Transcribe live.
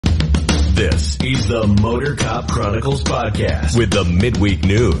This is the MOTORCOP Chronicles podcast with the midweek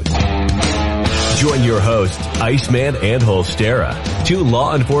news. Join your hosts, Iceman and Holstera, two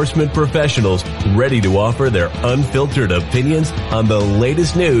law enforcement professionals ready to offer their unfiltered opinions on the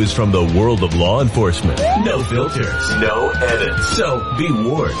latest news from the world of law enforcement. No filters, no edits. So be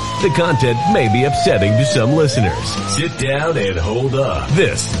warned, the content may be upsetting to some listeners. Sit down and hold up.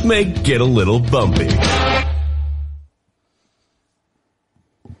 This may get a little bumpy.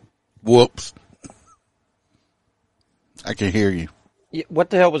 Whoops. I can hear you.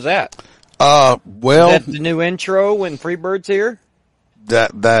 What the hell was that? Well, is that the new intro when Freebird's here?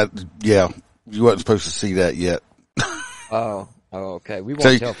 Yeah, you wasn't supposed to see that yet. Oh, okay. We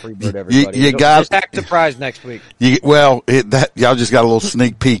won't tell Freebird everybody. You got just act surprised next week. Y'all just got a little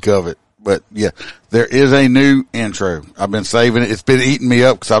sneak peek of it, but yeah, there is a new intro. I've been saving it. It's been eating me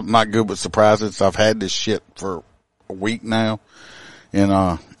up because I'm not good with surprises. I've had this shit for a week now,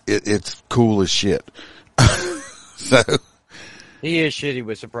 and it's cool as shit. So. He is shitty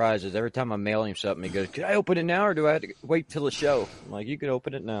with surprises. Every time I mail him something, he goes, "Can I open it now, or do I have to wait till the show?" I'm like, "You can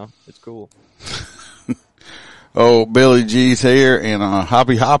open it now. It's cool." Oh, Billy G's here, and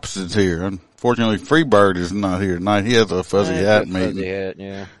Hoppy Hops is here. Unfortunately, Freebird is not here tonight. He has a fuzzy hat meeting. Fuzzy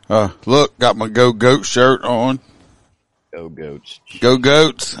hat, yeah. Look, got my Go Goat shirt on. Go Goats. Go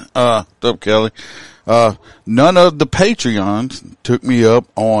Goats. What's up, Kelly? None of the Patreons took me up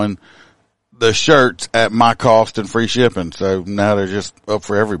on the shirts at my cost and free shipping, so now they're just up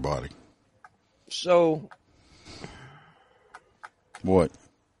for everybody. So, what?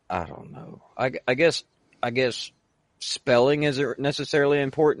 I don't know. I guess spelling isn't necessarily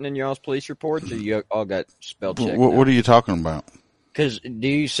important in y'all's police reports, or you all got spell check? What are you talking about? Because do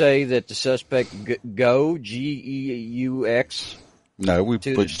you say that the suspect go G-E-U-X? No, we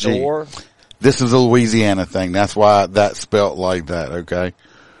to put the G. store? This is a Louisiana thing. That's why that's spelt like that. Okay.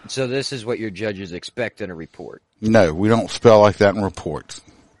 So this is what your judges expect in a report? No, we don't spell like that in reports.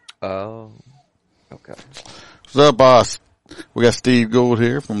 Oh, okay. What's up, boss? We got Steve Gould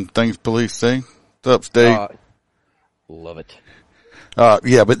here from Things Police See. What's up, Steve? Love it.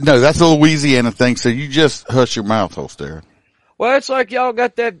 Yeah, but no, that's a Louisiana thing, so you just hush your mouth, Holster. Well, it's like y'all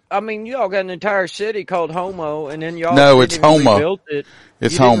got that, y'all got an entire city called Homo, and then y'all No, it's Homo. Rebuilt it.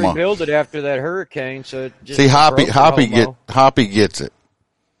 It's you Homo. didn't rebuild it after that hurricane, so it just see, Hoppy gets it.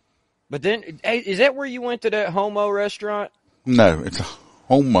 But then, hey, is that where you went to that Homo restaurant? No, it's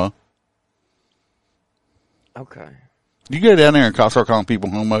Homo. Okay. You go down there and start calling people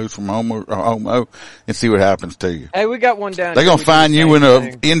homos from homo and see what happens to you. Hey, we got one down. They're gonna find you in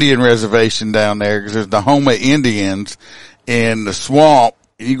a Indian reservation down there because there's the Homo Indians in the swamp,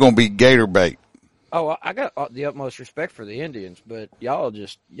 and you're gonna be gator bait. Oh, I got the utmost respect for the Indians, but y'all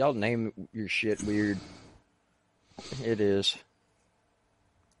name your shit weird. It is.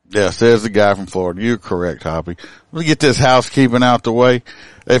 Yeah, says the guy from Florida. You're correct, Hoppy. Let me get this housekeeping out the way.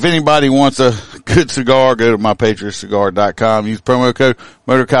 If anybody wants a good cigar, go to mypatriotcigar.com. Use promo code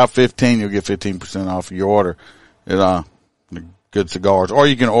MOTORCOP15. You'll get 15% off of your order. Good cigars. Or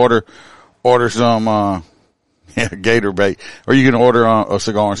you can order some, gator bait. Or you can order a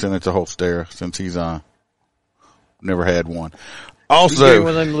cigar and send it to Holstera since he's, never had one. Also,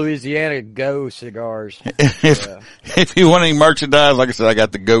 one of them Louisiana Go cigars. If you want any merchandise, like I said, I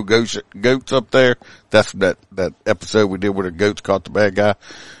got the goats up there. That's that episode we did where the goats caught the bad guy.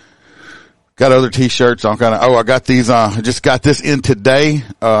 Got other t-shirts on I got these, I just got this in today.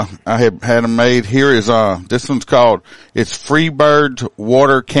 I have had them made. Here is, this one's called, it's Freebird's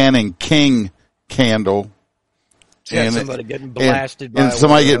Water Cannon King Candle. And somebody getting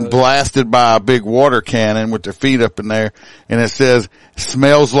blasted by a big water cannon with their feet up in there, and it says,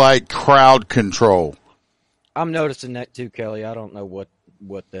 "Smells like crowd control." I'm noticing that too, Kelly. I don't know what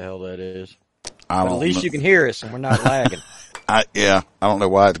the hell that is. At least you can hear us, and we're not lagging. I don't know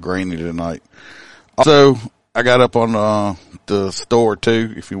why it's grainy tonight. Also, I got up on the store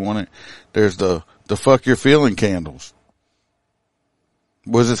too. If you want it, there's the fuck your feeling candles.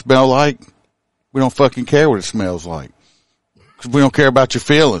 What does it smell like? We don't fucking care what it smells like. 'Cause we don't care about your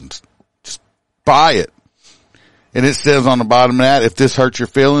feelings. Just buy it. And it says on the bottom of that, if this hurts your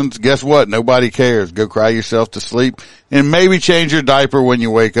feelings, guess what? Nobody cares. Go cry yourself to sleep and maybe change your diaper when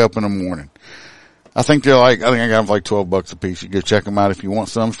you wake up in the morning. I think I got them for like $12 a piece. You go check them out if you want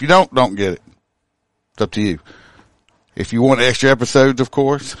some. If you don't get it. It's up to you. If you want extra episodes, of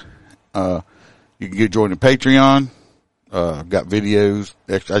course, you can join the Patreon. I've got videos.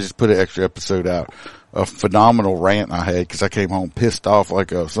 I just put an extra episode out. A phenomenal rant I had because I came home pissed off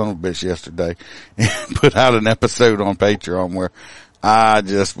like a son of a bitch yesterday and put out an episode on Patreon where I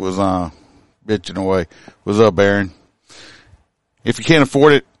just was, bitching away. What's up, Aaron? If you can't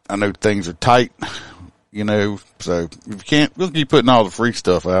afford it, I know things are tight, you know, so if you can't, we'll keep putting all the free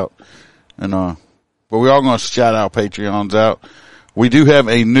stuff out. And, but we're all going to shout out Patreons out. We do have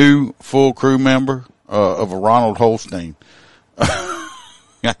a new full crew member, of a Ronald Holstein.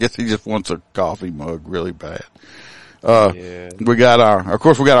 I guess he just wants a coffee mug really bad. We got of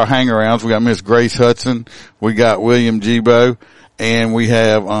course we got our hang-arounds. We got Miss Grace Hudson. We got William Gibo, and we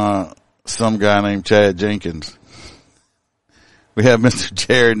have, some guy named Chad Jenkins. We have Mr.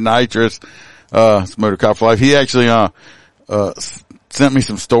 Jared Nitrous, it's MOTORCOP for Life. He actually, sent me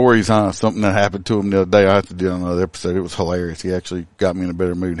some stories on something that happened to him the other day. I have to do another episode. It was hilarious. He actually got me in a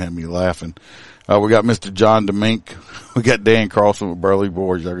better mood and had me laughing. We got Mr. John DeMink. We got Dan Carlson with Burley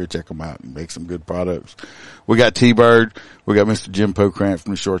Boards. Y'all go check him out. He makes some good products. We got T-Bird. We got Mr. Jim Pocrant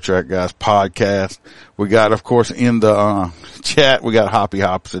from the Short Track Guys podcast. We got, of course, in the, chat, we got Hoppy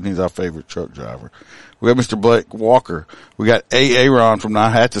Hobson. He's our favorite truck driver. We got Mr. Blake Walker. We got Aaron from I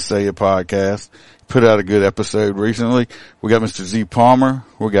Had to Say It podcast. Put out a good episode recently. We got Mr. Z Palmer.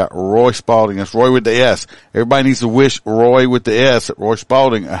 We got Roy Spalding. That's Roy with the S. Everybody needs to wish Roy with the S, Roy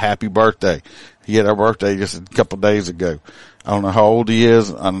Spalding, a happy birthday. He had our birthday just a couple of days ago. I don't know how old he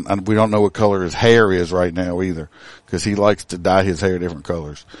is, and we don't know what color his hair is right now either, because he likes to dye his hair different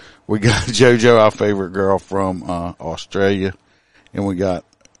colors. We got JoJo, our favorite girl from Australia, and we got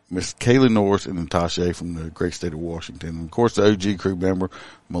Miss Kayla Norris and Natasha from the great state of Washington. And of course, the OG crew member,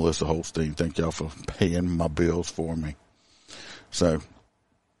 Melissa Holstein. Thank y'all for paying my bills for me. So,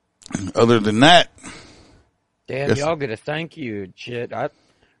 other than that. Damn, y'all get a thank you and shit.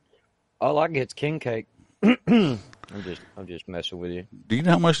 All I get's king cake. I'm just messing with you. Do you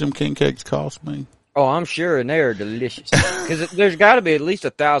know how much them king cakes cost me? Oh, I'm sure, and they're delicious. Because there's got to be at least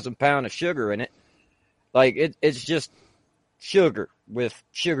 1,000 pounds of sugar in it. Like, it's just sugar with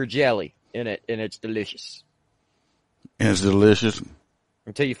sugar jelly in it, and it's delicious. And it's delicious?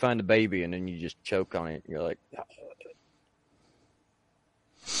 Until you find the baby, and then you just choke on it. You're like, oh.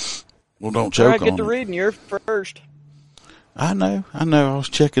 Well, don't choke on it. All right, get to reading. You're first. I know. I was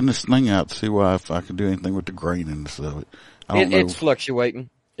checking this thing out to see if I could do anything with the graininess of it. I don't know. It's fluctuating.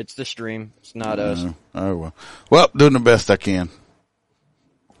 It's the stream. It's not us. Oh, well. Well, doing the best I can.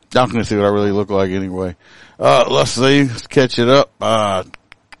 I'm going to see what I really look like anyway. Let's see. Let's catch it up.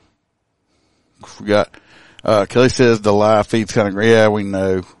 We got, Kelly says the live feed's kind of great. Yeah, we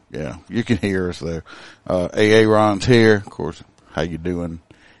know. Yeah, you can hear us there. AA Ron's here. Of course, how you doing,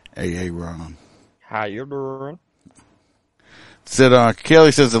 AA Ron? How you doing? Said,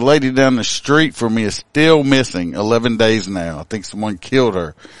 Kelly says the lady down the street from me is still missing 11 days now. I think someone killed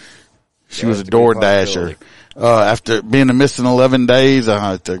her. She was a door dasher. After being missing 11 days,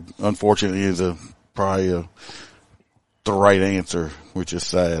 unfortunately is probably the right answer, which is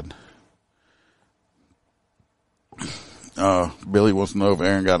sad. Billy wants to know if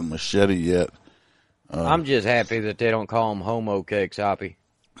Aaron got a machete yet. I'm just happy that they don't call them homo cakes, Hoppy.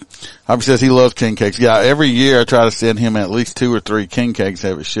 Hoppy says he loves king cakes. Yeah, every year I try to send him at least 2 or 3 king cakes,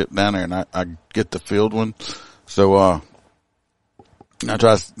 have it shipped down there, and I get the filled one. So, I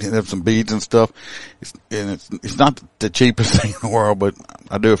try to have some beads and stuff. It's not the cheapest thing in the world, but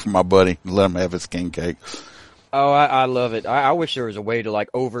I do it for my buddy. Let him have his king cake. Oh, I love it. I wish there was a way to like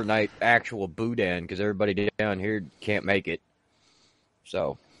overnight actual boudin, because everybody down here can't make it.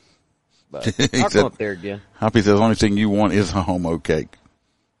 So, but I'll come up there again. Hoppy says the only thing you want is a homo cake.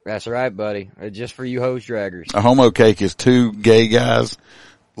 That's right, buddy. It's just for you hose draggers. A homo cake is 2 gay guys,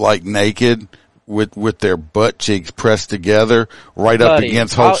 like naked, with their butt cheeks pressed together, right up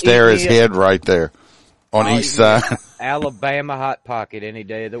against Holstera's head right there, on each side. Alabama Hot Pocket any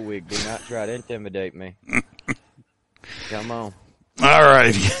day of the week. Do not try to intimidate me. Come on. All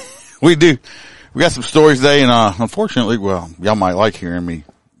right. We got some stories today, and unfortunately, well, y'all might like hearing me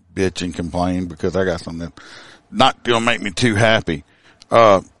bitch and complain, because I got something that's not gonna make me too happy.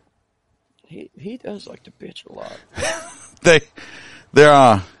 He does like to bitch a lot.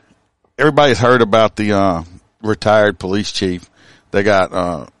 Everybody's heard about the retired police chief that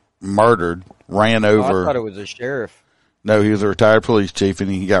got murdered, ran over. I thought it was a sheriff. No, he was a retired police chief,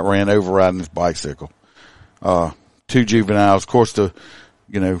 and he got ran over riding his bicycle. 2 juveniles. Of course, they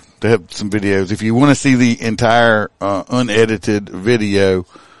have some videos. If you want to see the entire unedited video,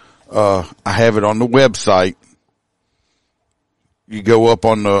 I have it on the website. You go up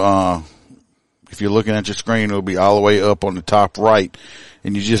on the, if you're looking at your screen, it'll be all the way up on the top right,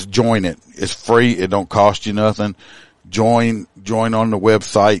 and you just join it. It's free. It don't cost you nothing. Join on the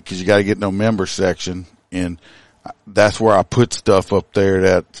website, because you got to get no member section, and that's where I put stuff up there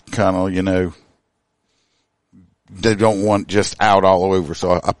that's kind of, they don't want just out all over.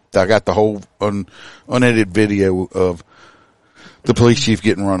 So I got the whole unedited video of the police chief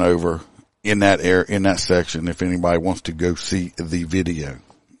getting run over in that section. If anybody wants to go see the video,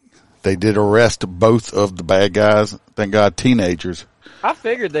 they did arrest both of the bad guys. Thank God, teenagers. I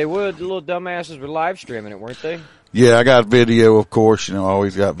figured they would. The little dumbasses were live streaming it, weren't they? Yeah, I got video, of course. I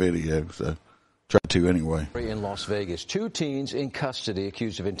always got video, so try to anyway. In Las Vegas, 2 teens in custody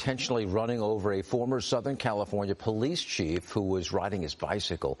accused of intentionally running over a former Southern California police chief who was riding his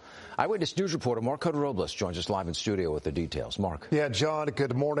bicycle. Eyewitness News reporter Mark Robles joins us live in studio with the details. Mark. Yeah, John,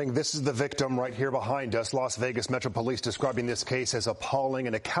 good morning. This is the victim right here behind us. Las Vegas Metro Police describing this case as appalling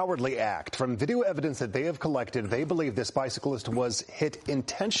and a cowardly act. From video evidence that they have collected, they believe this bicyclist was hit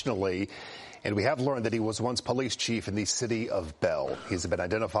intentionally. And we have learned that he was once police chief in the city of Bell. He's been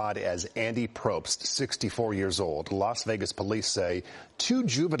identified as Andy Probst, 64 years old. Las Vegas police say 2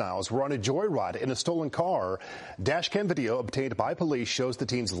 juveniles were on a joyride in a stolen car. Dashcam video obtained by police shows the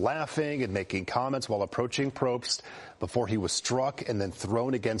teens laughing and making comments while approaching Probst before he was struck and then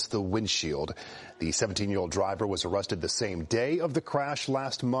thrown against the windshield. The 17-year-old driver was arrested the same day of the crash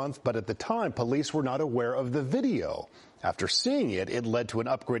last month, but at the time, police were not aware of the video. After seeing it, it led to an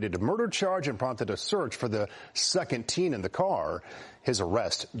upgraded murder charge and prompted a search for the second teen in the car. His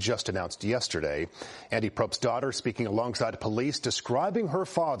arrest just announced yesterday. Andy Probst's daughter speaking alongside police, describing her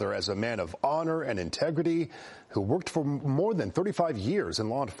father as a man of honor and integrity who worked for more than 35 years in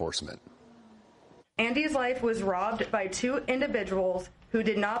law enforcement. Andy's life was robbed by 2 individuals who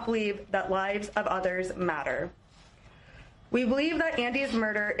did not believe that lives of others matter. We believe that Andy's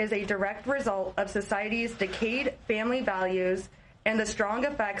murder is a direct result of society's decayed family values and the strong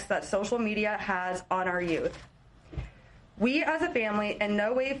effects that social media has on our youth. We as a family in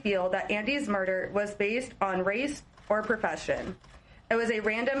no way feel that Andy's murder was based on race or profession. It was a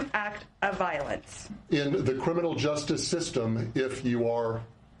random act of violence. In the criminal justice system, if you are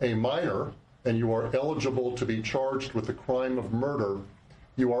a minor and you are eligible to be charged with the crime of murder,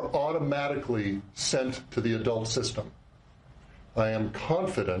 you are automatically sent to the adult system. I am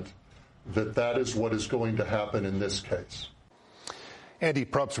confident that that is what is going to happen in this case. Andy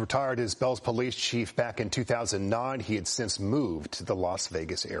Probst retired as Bell's police chief back in 2009. He had since moved to the Las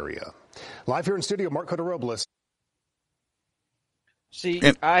Vegas area. Live here in studio, Mark Robles. See,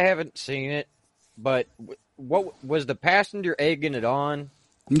 I haven't seen it, but what was the passenger egging it on?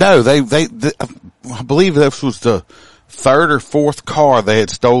 No, they I believe this was the 3rd or 4th car they had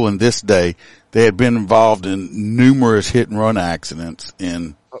stolen this day. They had been involved in numerous hit and run accidents.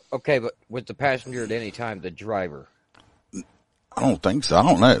 Okay, but was the passenger at any time the driver? I don't think so. I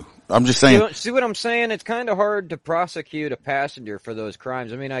don't know. I'm just saying. See what I'm saying? It's kind of hard to prosecute a passenger for those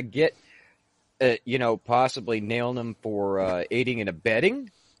crimes. I mean, I get, possibly nailing them for aiding and abetting.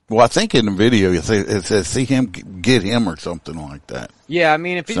 Well, I think in the video it says see him get him or something like that. Yeah, I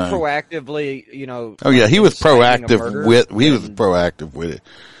mean, if he's proactively, Oh yeah, he was proactive with it.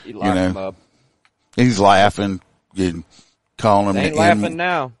 He locked him up. He's laughing, calling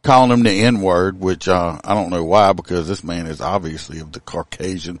him the N-word, which I don't know why, because this man is obviously of the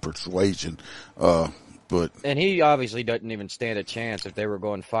Caucasian persuasion. And he obviously doesn't even stand a chance if they were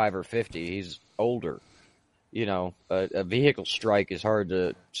going 5 or 50. He's older. A vehicle strike is hard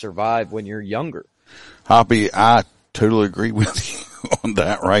to survive when you're younger. Hoppy, I totally agree with you on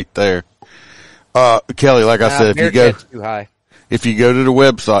that right there. Kelly, like I said, if you go to the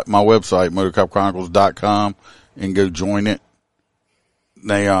website, my website, MotorCopChronicles.com, and go join it,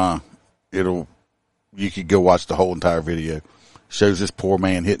 you could go watch the whole entire video. Shows this poor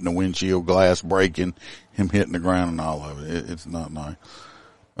man hitting the windshield glass, breaking, him hitting the ground and all of it. It's not nice.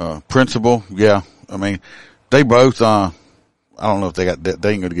 Principal, yeah. I mean, they both, I don't know if they ain't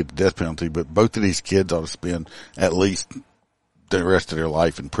going to get the death penalty, but both of these kids ought to spend at least the rest of their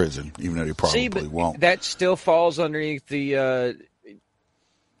life in prison, even though they probably won't. That still falls underneath the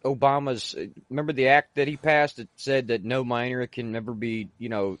Obama's. Remember the act that he passed that said that no minor can never be,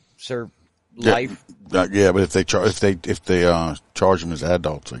 served life. Yeah, but if they charge them as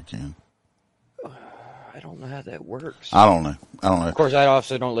adults, they can. I don't know how that works. I don't know. Of course, I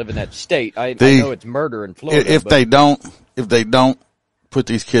also don't live in that state. I know it's murder in Florida. If they don't put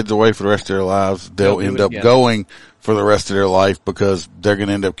these kids away for the rest of their lives, they'll end up going for the rest of their life, because they're going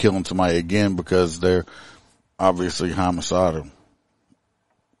to end up killing somebody again because they're obviously homicidal.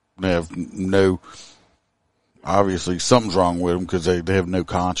 They have obviously something's wrong with them because they have no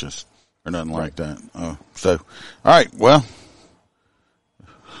conscience or nothing like that. All right, well,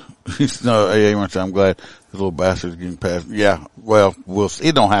 I'm glad the little bastard's getting passed. Yeah, well, we'll see.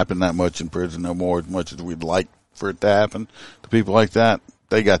 It don't happen that much in prison no more, as much as we'd like for it to happen to people like that.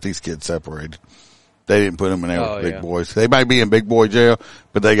 They got these kids separated. They didn't put them in there with big boys. They might be in big boy jail,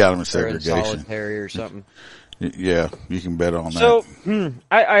 but they got them in segregation. Solitary or something. Yeah, you can bet on that. So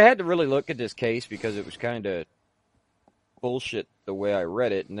I had to really look at this case because it was kind of bullshit the way I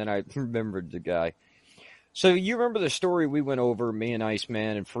read it, and then I remembered the guy. So you remember the story we went over, me and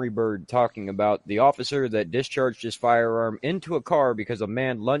Iceman and Freebird, talking about the officer that discharged his firearm into a car because a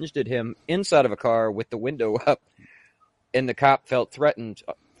man lunged at him inside of a car with the window up, and the cop felt threatened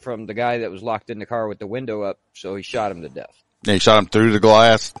from the guy that was locked in the car with the window up, so he shot him to death. They shot him through the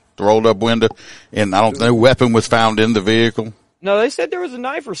glass, the rolled up window, and I don't know, weapon was found in the vehicle. No, they said there was a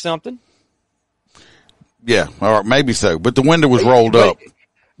knife or something. Yeah, or maybe so, but the window was rolled up.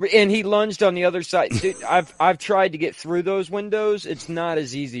 And he lunged on the other side. Dude, I've tried to get through those windows. It's not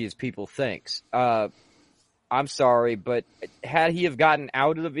as easy as people thinks. I'm sorry, but had he have gotten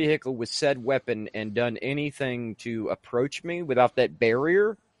out of the vehicle with said weapon and done anything to approach me without that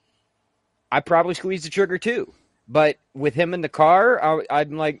barrier, I probably squeezed the trigger too. But with him in the car,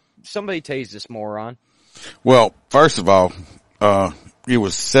 I'm like, somebody tase this moron. Well, first of all, it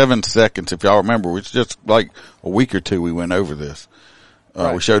was 7 seconds. If y'all remember, it's just like a week or two we went over this.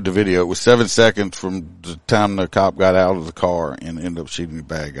 Right. We showed the video. It was 7 seconds from the time the cop got out of the car and ended up shooting the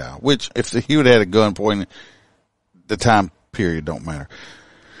bad guy. Which, if he would have had a gun pointed, the time period don't matter.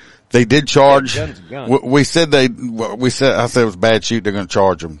 They did charge. Yeah, gun's a gun. I said it was bad shoot. They're going to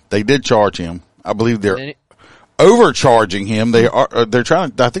charge him. They did charge him. I believe they're overcharging him. They're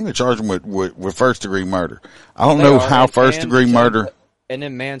trying. I think they charge him with first degree murder. I don't know how first degree murder. And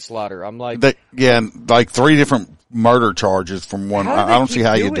then manslaughter. I'm like, like 3 different murder charges from one. I don't see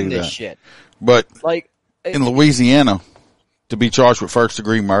how you do that. Shit? But like in Louisiana, to be charged with first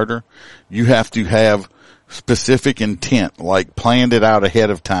degree murder, you have to have specific intent, like planned it out ahead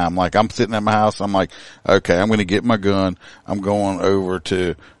of time. Like I'm sitting at my house, I'm like, okay, I'm going to get my gun. I'm going over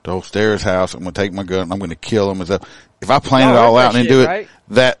to Holstera's house. I'm going to take my gun. I'm going to kill him and stuff. If I plan it all out and do it, right?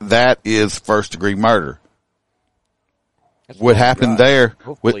 that is first degree murder. What happened there?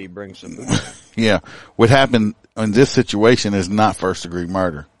 Hopefully, bring some. Yeah, what happened in this situation is not first degree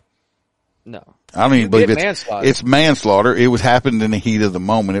murder. No, I don't even believe manslaughter. It's manslaughter. It was happened in the heat of the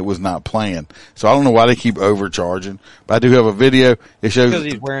moment. It was not planned. So I don't know why they keep overcharging. But I do have a video. It shows because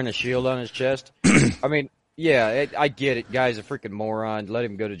he's wearing a shield on his chest. I mean, yeah, I get it. Guy's a freaking moron. Let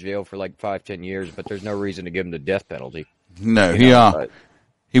him go to jail for like 5-10 years, but there's no reason to give him the death penalty. No,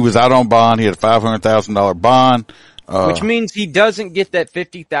 he was out on bond. He had a $500,000 bond. Which means he doesn't get that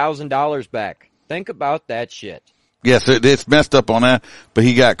 $50,000 back. Think about that shit. Yes, it's messed up on that, but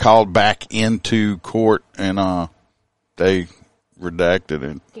he got called back into court and, they redacted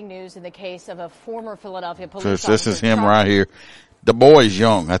it. Breaking news in the case of a former Philadelphia police So officer. this is him right here. The boy's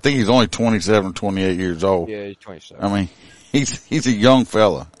young. I think he's only 27, 28 years old. Yeah, he's 27. I mean, he's a young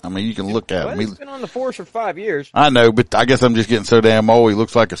fella. I mean, you can look at him. He's been on the force for 5 years. I know, but I guess I'm just getting so damn old. He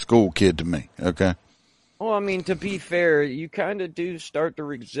looks like a school kid to me. Okay. Well, I mean, to be fair, you kind of do start to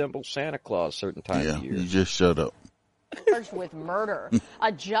resemble Santa Claus certain times of year. You just shut up. Charged with murder.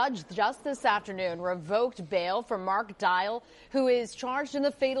 A judge just this afternoon revoked bail for Mark Dial, who is charged in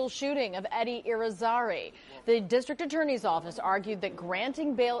the fatal shooting of Eddie Irizarry. The district attorney's office argued that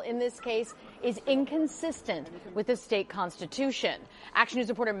granting bail in this case is inconsistent with the state constitution. Action News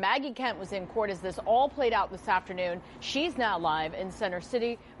reporter Maggie Kent was in court as this all played out this afternoon. She's now live in Center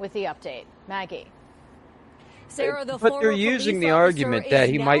City with the update. Maggie. Sarah, but they're using the argument that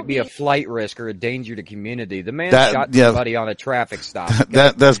he might be a flight risk or a danger to community. The man shot somebody on a traffic stop.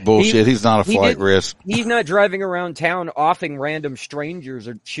 Okay? That's bullshit. He's not a flight risk. He's not driving around town offing random strangers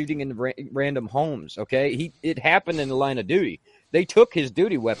or shooting in random homes. Okay, it happened in the line of duty. They took his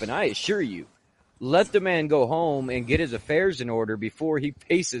duty weapon. I assure you. Let the man go home and get his affairs in order before he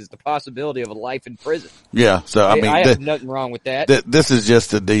faces the possibility of a life in prison. Yeah. So I mean, I have nothing wrong with that. This is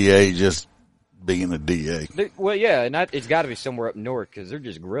just a DA just being a DA. Well, yeah, and it's got to be somewhere up north because they're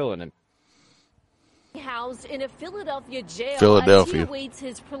just grilling him. Housed in a Philadelphia jail Philadelphia. as he awaits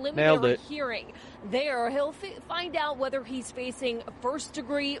his preliminary hearing. There, he'll find out whether he's facing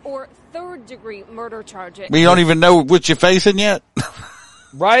first-degree or third-degree murder charges. We don't even know what you're facing yet.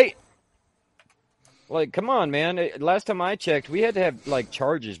 Right? Like, come on, man. Last time I checked, we had to have, like,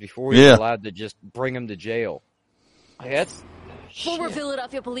 charges before we were allowed to just bring him to jail. That's... Former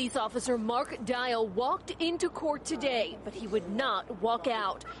Philadelphia police officer Mark Dial walked into court today, but he would not walk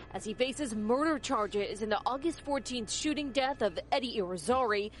out as he faces murder charges in the August 14th shooting death of Eddie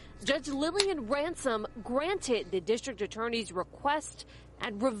Irizarry. Judge Lillian Ransom granted the district attorney's request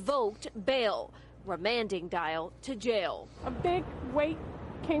and revoked bail, remanding Dial to jail. A big weight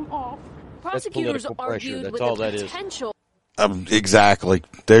came off. Prosecutors argued with the potential. Exactly.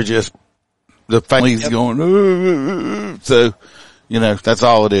 They're just, the family's going, so, you know, that's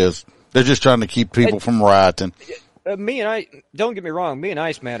all it is. They're just trying to keep people from rioting. Don't get me wrong, me and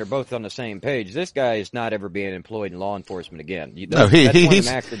Iceman are both on the same page. This guy is not ever being employed in law enforcement again. He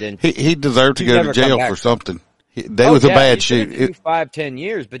deserved to go to jail for something. That was a bad shoot. 5-10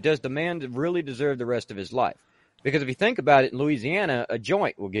 years, but does the man really deserve the rest of his life? Because if you think about it, in Louisiana, a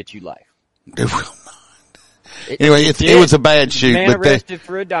joint will get you life. It will not. Anyway, it was a bad shoot. Man arrested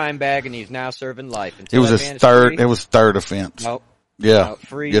for a dime bag, and he's now serving life. It was third offense. Nope. Yeah.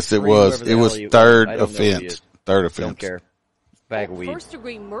 Yes, it was. It was third offense. Third offense. Don't care. Bag of weed.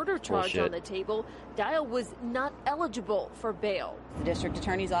 First-degree murder charge on the table. Dial was not eligible for bail. The district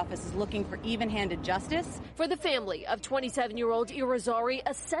attorney's office is looking for even-handed justice. For the family of 27-year-old Irizarry,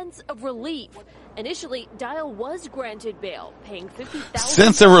 a sense of relief. Initially, Dial was granted bail, paying $50,000.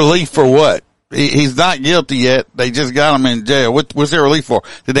 Sense of relief for what? He's not guilty yet. They just got him in jail. What was there relief for?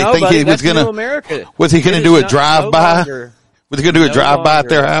 Did they think he was going to? Was he going to do a drive-by? Was he going to do a drive-by at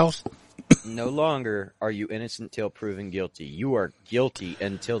their house? No longer are you innocent till proven guilty. You are guilty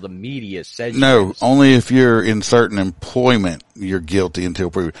until the media says no. Only if you're in certain employment, you're guilty until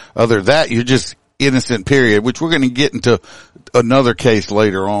proven. Other than that, you're just innocent. Period. Which we're going to get into another case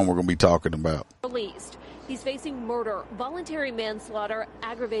later on. We're going to be talking about. Released. He's facing murder, voluntary manslaughter,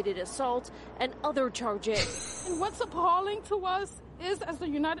 aggravated assault, and other charges. And what's appalling to us is, as a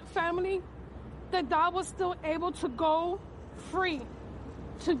united family, that Dial was still able to go free.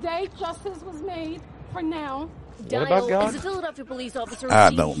 Today, justice was made for now. Dial is a Philadelphia police officer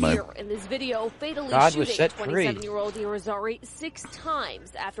here in this video, fatally shooting 27-year-old Irizarry 6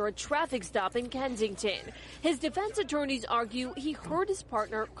 times after a traffic stop in Kensington. His defense attorneys argue he heard his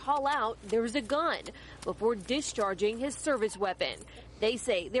partner call out, "There's a gun," before discharging his service weapon. They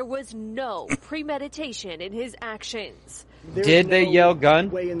say there was no premeditation in his actions. Did they yell gun?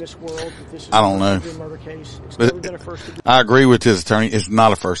 I don't know. I agree with his attorney. It's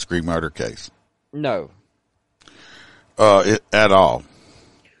not a first-degree murder case. No. At all.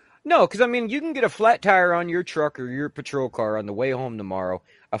 No, because, I mean, you can get a flat tire on your truck or your patrol car on the way home tomorrow,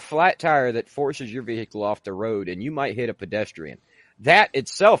 a flat tire that forces your vehicle off the road, and you might hit a pedestrian. That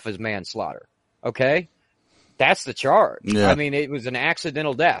itself is manslaughter, okay? That's the charge. Yeah. I mean, it was an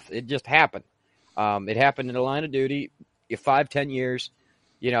accidental death. It just happened. It happened in the line of duty. 5-10 years,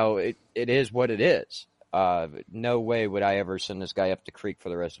 it is what it is. No way would I ever send this guy up the creek for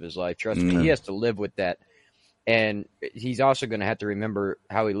the rest of his life. Trust me, he has to live with that. And he's also going to have to remember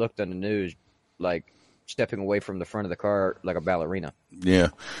how he looked on the news, like stepping away from the front of the car like a ballerina. Yeah.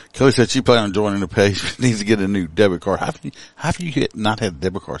 Kelly said she planned on joining the page. Needs to get a new debit card. How have you not had a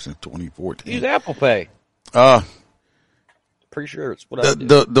debit card since 2014? Use Apple Pay. Pretty sure it's what I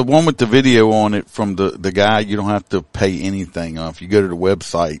do. The one with the video on it from the guy, you don't have to pay anything. If you go to the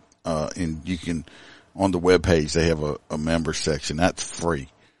website, and you can, on the webpage, they have a member section. That's free.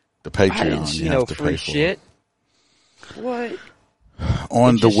 The Patreon, you have to pay for it. What?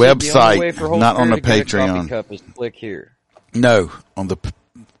 On the website, not on the Patreon. Cup is click here. No, on the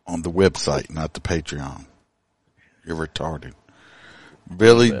website, not the Patreon. You're retarded.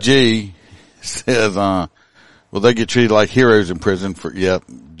 Billy G says, will they get treated like heroes in prison for, yep,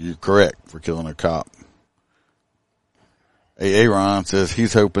 you're correct, for killing a cop. Aaron says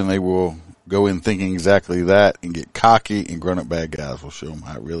he's hoping they will go in thinking exactly that and get cocky, and grown-up bad guys will show them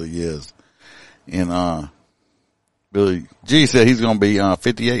how it really is. And, Billy G said he's going to be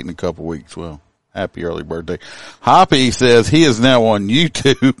 58 in a couple weeks. Well, happy early birthday. Hoppy says he is now on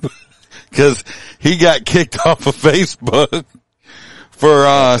YouTube because he got kicked off of Facebook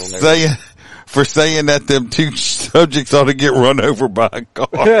for saying that them two subjects ought to get run over by a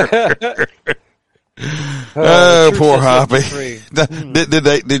car. Poor Hoppy.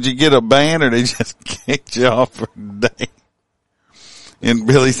 Did you get a ban, or they just kicked you off for the day? And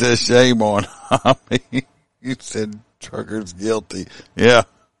Billy says shame on Hoppy. You said trucker's guilty. Yeah.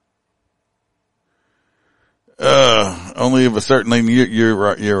 Only of a certain name. You're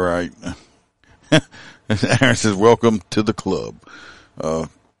right. You're right. Aaron says, welcome to the club.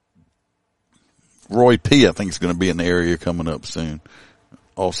 Roy P, I think, is going to be in the area coming up soon.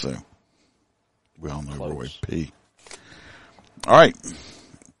 Also, we all know Roy P. All right.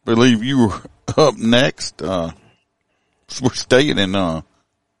 Believe you were up next. We're staying in,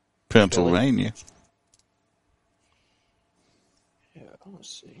 Pennsylvania.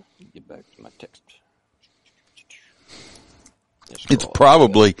 Let's see. Get back to my text. It's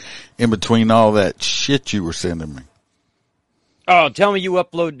probably in between all that shit you were sending me. Oh, tell me you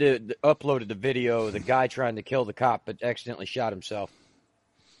uploaded the video of the guy trying to kill the cop but accidentally shot himself.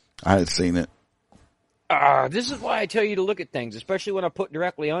 I had seen it. This is why I tell you to look at things, especially when I put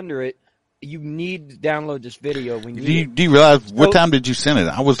directly under it You need to download this video. We need do you realize what time did you send it?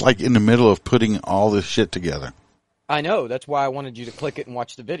 I was like in the middle of putting all this shit together. I know. That's why I wanted you to click it and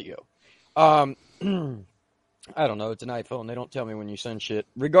watch the video. I don't know. It's an iPhone. They don't tell me when you send shit.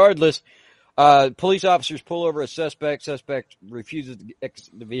 Regardless, police officers pull over a suspect. Suspect refuses to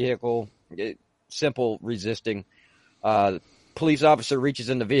exit the vehicle. Simple resisting. Police officer reaches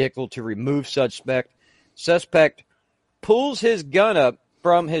in the vehicle to remove suspect. Suspect pulls his gun up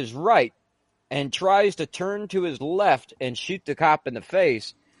from his right and tries to turn to his left and shoot the cop in the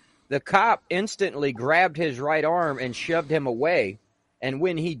face. The cop instantly grabbed his right arm and shoved him away. And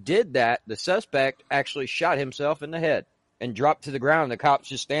when he did that, the suspect actually shot himself in the head and dropped to the ground. The cop's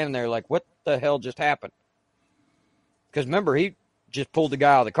just standing there like, what the hell just happened? Because remember, he just pulled the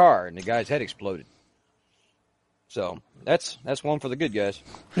guy out of the car and the guy's head exploded. So that's one for the good guys.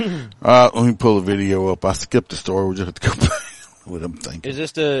 Let me pull the video up. I skipped the story. We'll just have to go back. What I'm thinking. Is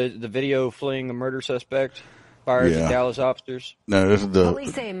this the video fleeing a murder suspect fired at Dallas officers? No, this is the...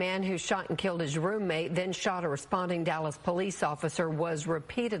 Police say a man who shot and killed his roommate, then shot a responding Dallas police officer, was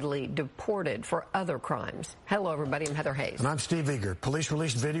repeatedly deported for other crimes. Hello, everybody. I'm Heather Hayes. And I'm Steve Eager. Police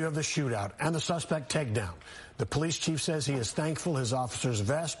released video of the shootout and the suspect takedown. The police chief says he is thankful his officer's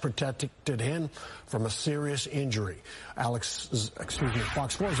vest protected him from a serious injury. Fox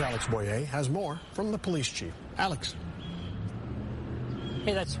 4's Alex Boyer has more from the police chief. Alex.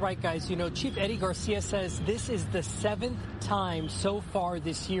 Hey, that's right, guys. You know, Chief Eddie Garcia says this is the 7th time so far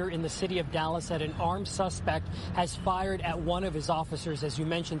this year in the city of Dallas that an armed suspect has fired at one of his officers. As you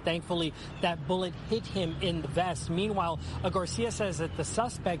mentioned, thankfully, that bullet hit him in the vest. Meanwhile, Garcia says that the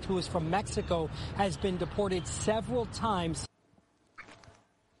suspect, who is from Mexico, has been deported several times.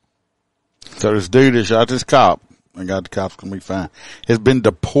 So this dude that shot this cop, I got the cop's going to be fine, has been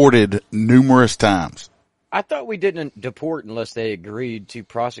deported numerous times. I thought we didn't deport unless they agreed to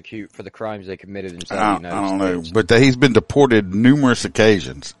prosecute for the crimes they committed inside the United States. I don't know, but he's been deported numerous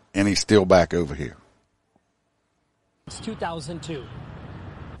occasions, and he's still back over here. It's 2002.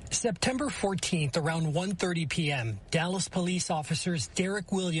 September 14th, around 1:30 p.m., Dallas police officers Derek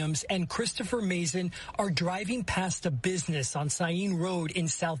Williams and Christopher Mason are driving past a business on Sain Road in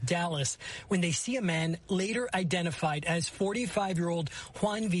South Dallas when they see a man later identified as 45-year-old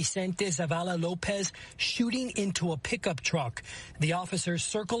Juan Vicente Zavala Lopez shooting into a pickup truck. The officers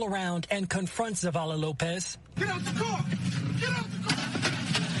circle around and confront Zavala Lopez. Get out the car! Get out the car!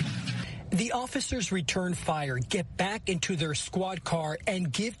 The officers return fire, get back into their squad car,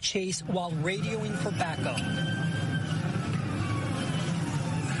 and give chase while radioing for backup.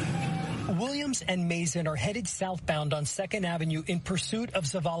 Williams and Mason are headed southbound on 2nd Avenue in pursuit of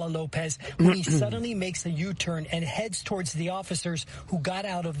Zavala Lopez when he suddenly makes a U-turn and heads towards the officers who got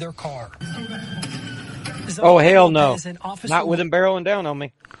out of their car. Oh, hell no. Not with him barreling down on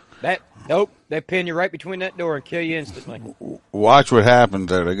me. Nope, they pin you right between that door and kill you instantly. Watch what happens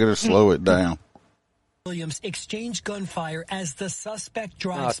there. They got to slow it down. Williams exchanged gunfire as the suspect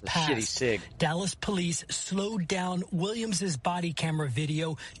drives past. Dallas police slowed down Williams's body camera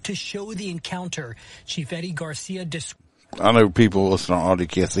video to show the encounter. Chief Eddie Garcia I know people listening on audio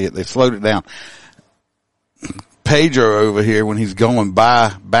can't see it. They slowed it down. Pedro over here, when he's going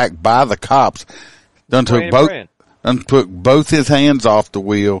back by the cops, done took both his hands off the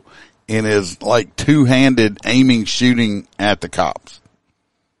wheel and is like two-handed aiming, shooting at the cops.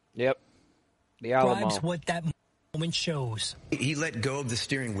 Yep. The Alamo. Describes what that moment shows. He let go of the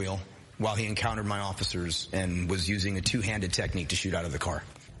steering wheel while he encountered my officers and was using a two-handed technique to shoot out of the car.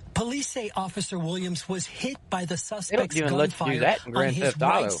 Police say Officer Williams was hit by the suspect's gunfire on his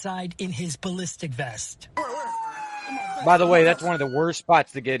right side in his ballistic vest. By the way, that's one of the worst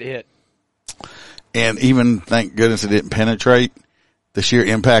spots to get hit. And even, thank goodness it didn't penetrate. The sheer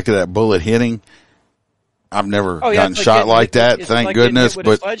impact of that bullet hitting. I've never gotten shot like that, thank goodness.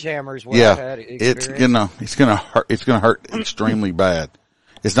 But yeah, it's gonna hurt extremely bad.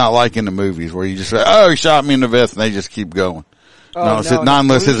 It's not like in the movies where you just say, "Oh, he shot me in the vest," and they just keep going. Not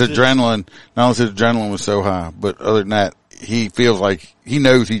unless his adrenaline was so high. But other than that, he feels like he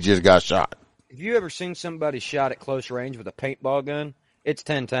knows he just got shot. Have you ever seen somebody shot at close range with a paintball gun? It's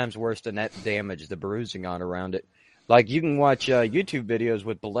 10 times worse than that damage, the bruising on around it. Like, you can watch YouTube videos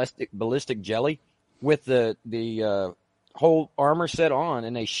with ballistic jelly with the whole armor set on,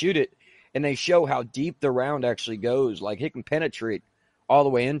 and they shoot it, and they show how deep the round actually goes. Like, it can penetrate all the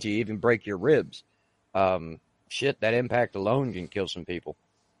way into you, even break your ribs. That impact alone can kill some people.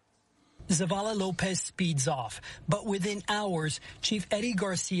 Zavala Lopez speeds off, but within hours, Chief Eddie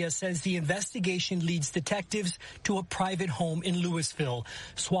Garcia says the investigation leads detectives to a private home in Louisville.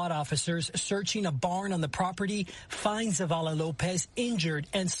 SWAT officers searching a barn on the property find Zavala Lopez injured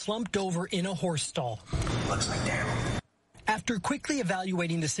and slumped over in a horse stall. Looks like damn. After quickly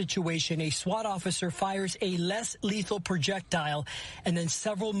evaluating the situation, a SWAT officer fires a less lethal projectile, and then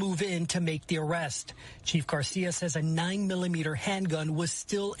several move in to make the arrest. Chief Garcia says a 9mm handgun was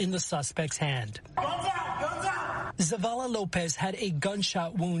still in the suspect's hand. Guns out! Zavala Lopez had a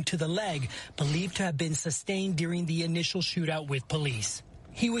gunshot wound to the leg, believed to have been sustained during the initial shootout with police.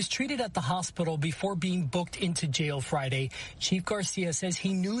 He was treated at the hospital before being booked into jail Friday. Chief Garcia says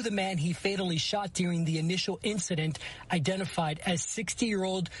he knew the man he fatally shot during the initial incident, identified as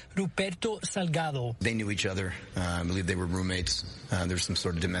 60-year-old Ruperto Salgado. They knew each other. I believe they were roommates. There's some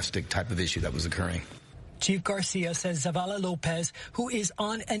sort of domestic type of issue that was occurring. Chief Garcia says Zavala Lopez, who is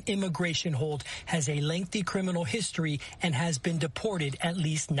on an immigration hold, has a lengthy criminal history and has been deported at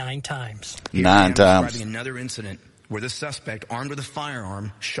least 9 times. 9 times. Describing another incident where the suspect, armed with a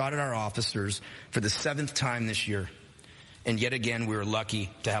firearm, shot at our officers for the 7th time this year. And yet again, we were lucky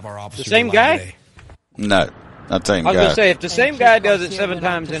to have our officers. The same guy? Today. No, not the same guy. I was going to say, if the same guy does it 7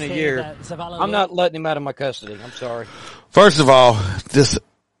 times in a year, I'm not letting him out of my custody. I'm sorry. First of all, this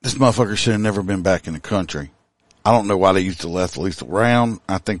motherfucker should have never been back in the country. I don't know why they used the lethal round.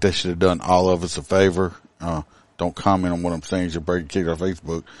 I think they should have done all of us a favor. Don't comment on what I'm saying. You're breaking kicked off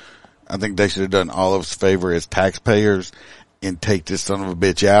Facebook. I think they should have done all of us a favor as taxpayers and take this son of a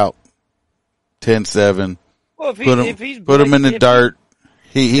bitch out. 10-7. Well, put him in the dirt.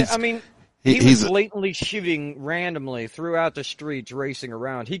 He was blatantly shooting randomly throughout the streets, racing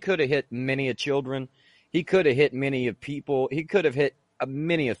around. He could have hit many of children. He could have hit many of people. He could have hit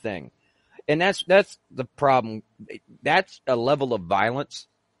many a thing. And that's the problem. That's a level of violence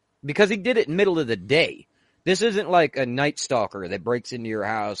because he did it in the middle of the day. This isn't like a night stalker that breaks into your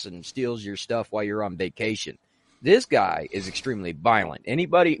house and steals your stuff while you're on vacation. This guy is extremely violent.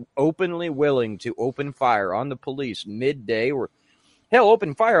 Anybody openly willing to open fire on the police midday or hell,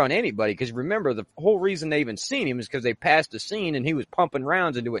 open fire on anybody, because remember, the whole reason they even seen him is because they passed the scene and he was pumping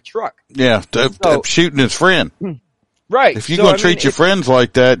rounds into a truck. Yeah, shooting his friend. Right. If you're going to treat your friends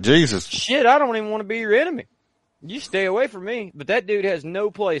like that, Jesus. Shit, I don't even want to be your enemy. You stay away from me. But that dude has no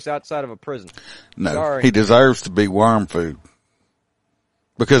place outside of a prison. No, Sorry. He deserves to be worm food.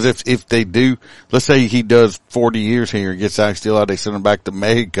 Because if they do, let's say he does 40 years here, gets out, still out, they send him back to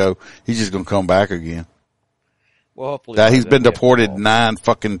Mexico, he's just going to come back again. Well, hopefully. He's been deported 9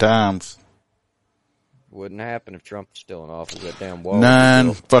 fucking times. Wouldn't happen if Trump was still in office. That damn wall.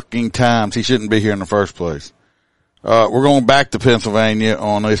 9 fucking times. He shouldn't be here in the first place. We're going back to Pennsylvania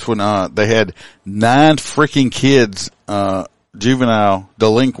on this one. They had 9 freaking kids, juvenile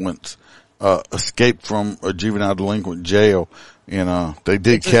delinquents, escape from a juvenile delinquent jail. And, they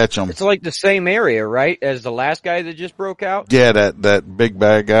did catch them. It's like the same area, right? As the last guy that just broke out? Yeah, that big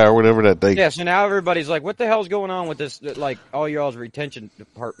bad guy or whatever that they. Yeah, so now everybody's like, what the hell's going on with this, like, all y'all's retention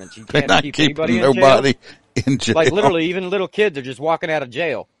departments? You can't keep anybody in jail. Like, literally, even little kids are just walking out of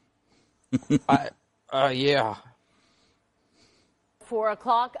jail. Yeah. 4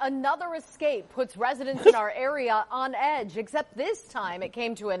 o'clock, another escape puts residents in our area on edge, except this time it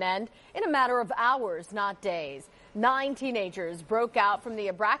came to an end in a matter of hours, not days. 9 teenagers broke out from the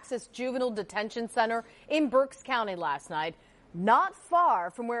Abraxas Juvenile Detention Center in Berks County last night, not far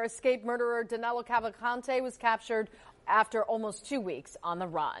from where escaped murderer Danilo Cavalcante was captured after almost 2 weeks on the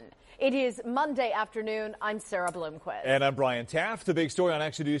run. It is Monday afternoon. I'm Sarah Bloomquist. And I'm Brian Taft. The big story on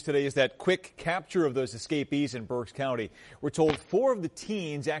Action News today is that quick capture of those escapees in Berks County. We're told 4 of the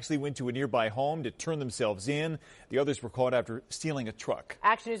teens actually went to a nearby home to turn themselves in. The others were caught after stealing a truck.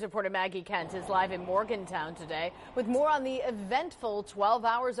 Action News reporter Maggie Kent is live in Morgantown today with more on the eventful 12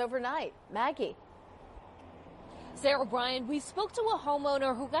 hours overnight. Maggie. Sarah Bryan, we spoke to a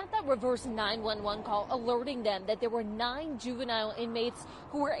homeowner who got that reverse 911 call alerting them that there were 9 juvenile inmates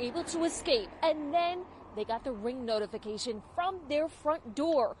who were able to escape. And then they got the ring notification from their front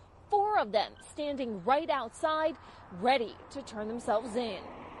door. 4 of them standing right outside, ready to turn themselves in.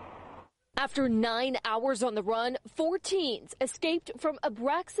 After 9 hours on the run, 4 teens escaped from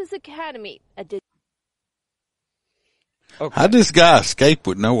Abraxas Academy. How'd this guy escape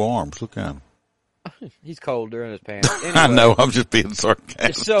with no arms? Look at him. He's cold during his pants. Anyway, I know. I'm just being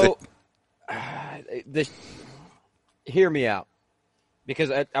sarcastic. So, hear me out,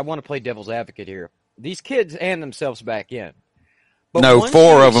 because I want to play devil's advocate here. These kids hand themselves back in. But no,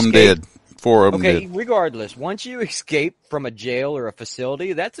 4 of them did. 4 of them did. Okay, regardless, once you escape from a jail or a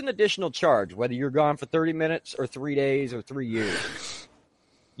facility, that's an additional charge, whether you're gone for 30 minutes or 3 days or 3 years.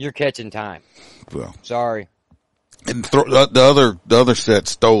 You're catching time. Well, sorry. And the other set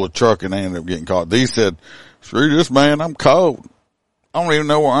stole a truck and they ended up getting caught. These said, "Screw this, man. I'm cold. I don't even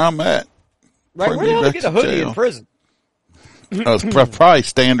know where I'm at." Right? Where the hell did you get a hoodie in prison? It's probably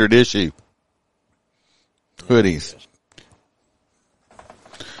standard issue hoodies.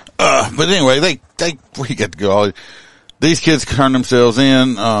 But anyway, we get to go. These kids turn themselves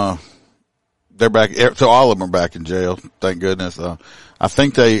in. They're back. So all of them are back in jail. Thank goodness. I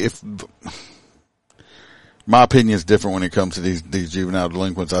think my opinion is different when it comes to these juvenile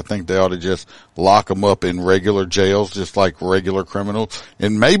delinquents. I think they ought to just lock them up in regular jails, just like regular criminals,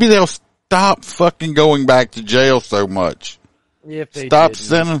 and maybe they'll stop fucking going back to jail so much. If they stop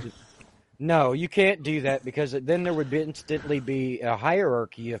sending. No, you can't do that because then there would instantly be a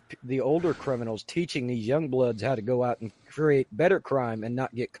hierarchy of the older criminals teaching these young bloods how to go out and create better crime and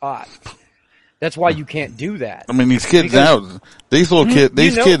not get caught. That's why you can't do that. I mean, these kids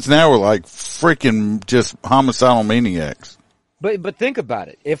kids now are like freaking just homicidal maniacs. But think about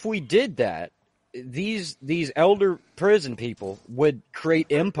it. If we did that, these elder prison people would create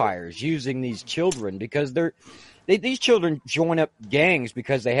empires using these children because these children join up gangs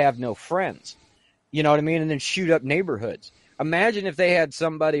because they have no friends. You know what I mean? And then shoot up neighborhoods. Imagine if they had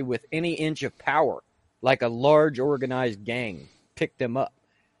somebody with any inch of power, like a large organized gang, pick them up.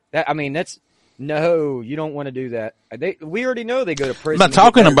 No, you don't want to do that. We already know they go to prison. I'm not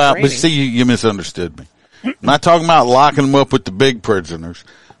talking about, but see, you misunderstood me. I'm not talking about locking them up with the big prisoners,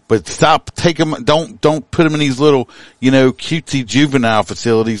 but don't put them in these little, cutesy juvenile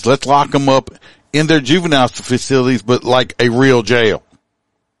facilities. Let's lock them up in their juvenile facilities, but like a real jail.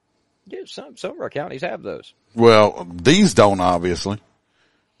 Yeah, some of our counties have those. Well, these don't, obviously.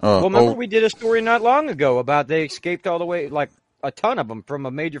 Remember we did a story not long ago about they escaped all the way, like a ton of them from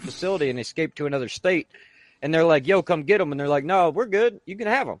a major facility and escaped to another state. And they're like, yo, come get them. And they're like, no, we're good. You can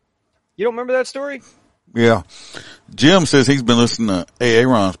have them. You don't remember that story? Yeah. Jim says he's been listening to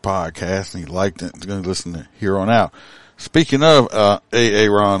Aaron's podcast and he liked it. He's going to listen to here on out. Speaking of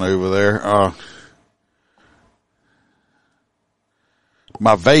Aaron over there,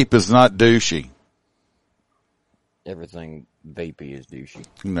 my vape is not douchey. Everything vapey is douchey.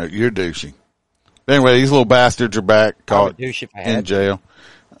 No, you're douchey. Anyway, these little bastards are back, caught in jail.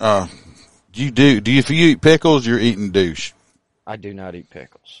 If you eat pickles, you're eating douche. I do not eat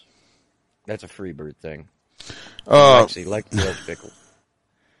pickles. That's a Freebird thing. Lexi loves pickles.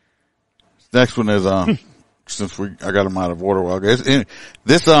 Next one is, since I got him out of order a while ago.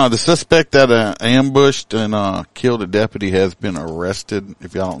 The suspect that ambushed and killed a deputy has been arrested.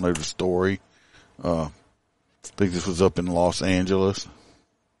 If y'all don't know the story, I think this was up in Los Angeles.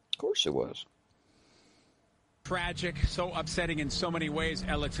 Of course it was. Tragic, so upsetting in so many ways,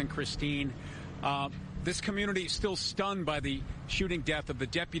 Alex and Christine. This community is still stunned by the shooting death of the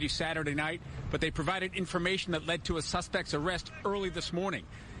deputy Saturday night, but they provided information that led to a suspect's arrest early this morning.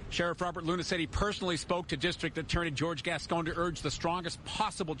 Sheriff Robert Luna said he personally spoke to District Attorney George Gascon to urge the strongest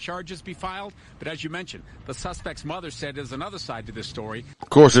possible charges be filed. But as you mentioned, the suspect's mother said there's another side to this story. Of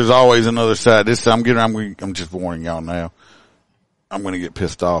course, there's always another side. I'm just warning y'all now. I'm going to get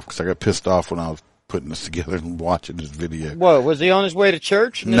pissed off because I got pissed off when I was putting this together and watching this video. What, was he on his way to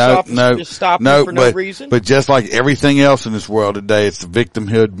church and this officer just stopped him for no reason? But just like everything else in this world today, it's the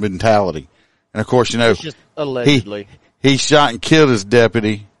victimhood mentality. And of course, just allegedly. He shot and killed his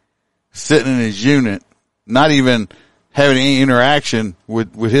deputy, sitting in his unit, not even having any interaction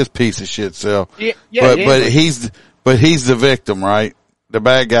with his piece of shit self. But he's the victim, right? The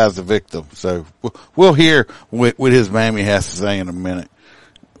bad guy's the victim. So we'll hear what his mammy has to say in a minute.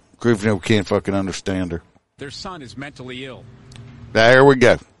 We can't fucking understand her. Their son is mentally ill. There we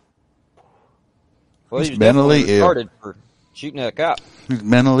go. Well, he's mentally ill for shooting at a cop. He's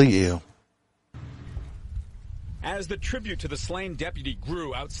mentally ill. As the tribute to the slain deputy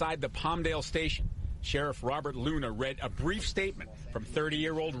grew outside the Palmdale station, Sheriff Robert Luna read a brief statement from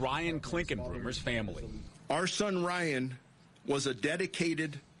 30-year-old Ryan Klinkenbrummer's family. Our son Ryan was a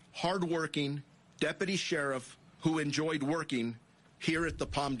dedicated, hardworking deputy sheriff who enjoyed working here at the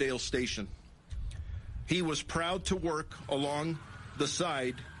Palmdale station. He was proud to work along the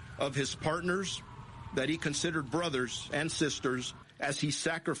side of his partners that he considered brothers and sisters as he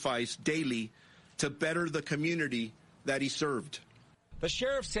sacrificed daily to better the community that he served. The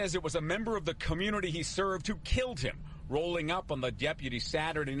sheriff says it was a member of the community he served who killed him, rolling up on the deputy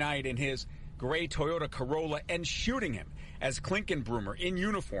Saturday night in his gray Toyota Corolla and shooting him as Klinkenbrummer, in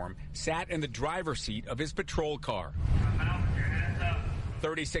uniform, sat in the driver's seat of his patrol car.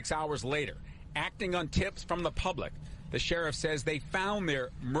 36 hours later, acting on tips from the public, the sheriff says they found their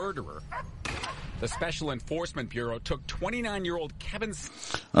murderer The Special Enforcement Bureau took 29-year-old Kevin...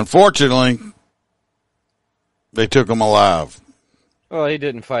 Unfortunately, they took him alive. Well, he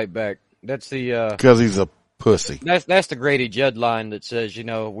didn't fight back. That's the... Because he's a pussy. That's the Grady Judd line that says,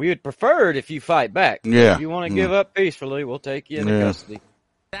 we would prefer it if you fight back. Yeah. If you want to give up peacefully, we'll take you into custody.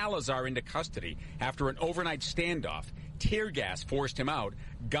 Salazar into custody after an overnight standoff. Tear gas forced him out.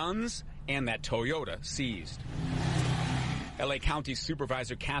 Guns and that Toyota seized. L.A. County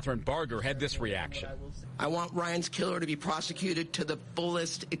Supervisor Catherine Barger had this reaction. I want Ryan's killer to be prosecuted to the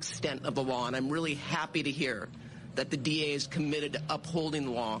fullest extent of the law, and I'm really happy to hear that the DA is committed to upholding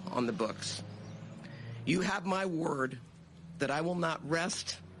the law on the books. You have my word that I will not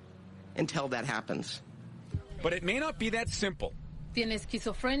rest until that happens. But it may not be that simple. Tiene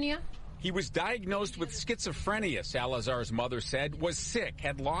esquizofrenia. He was diagnosed with schizophrenia, Salazar's mother said, was sick,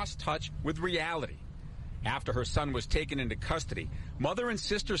 had lost touch with reality. After her son was taken into custody, mother and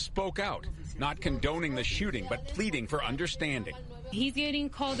sister spoke out, not condoning the shooting, but pleading for understanding. He's getting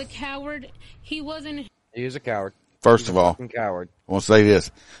called a coward. He wasn't. He is a coward. First of all, coward. I want to say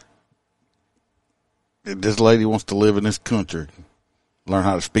this. This lady wants to live in this country. Learn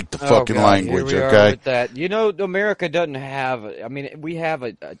how to speak the fucking language, here we okay? Are with that. America doesn't have, we have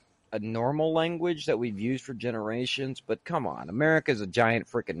a normal language that we've used for generations, but come on, America's a giant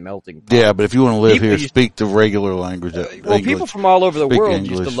freaking melting pot. Yeah, but if you want to live here, speak the regular language. People from all over the world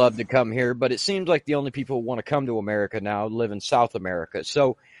English. used to love to come here, but it seems like the only people who want to come to America now live in South America.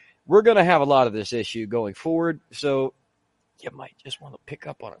 So we're going to have a lot of this issue going forward, so you might just want to pick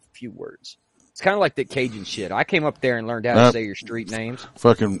up on a few words. It's kind of like that Cajun shit. I came up there and learned how to say your street names.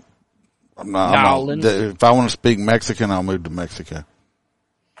 Fucking, if I want to speak Mexican, I'll move to Mexico.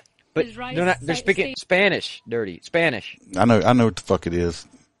 But they're speaking Spanish, dirty Spanish. I know what the fuck it is.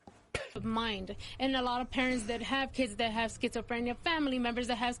 Mind. And a lot of parents that have kids that have schizophrenia, family members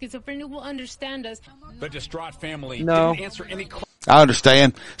that have schizophrenia will understand us. The distraught family didn't answer any questions. I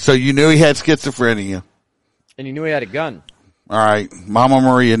understand. So you knew he had schizophrenia. And you knew he had a gun. All right. Mama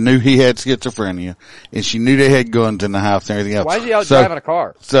Maria knew he had schizophrenia, and she knew they had guns in the house and everything else. Why is he out driving a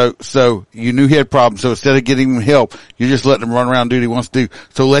car? So you knew he had problems. So instead of getting him help, you're just letting him run around and do what he wants to do.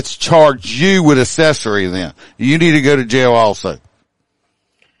 So let's charge you with accessory then. You need to go to jail also.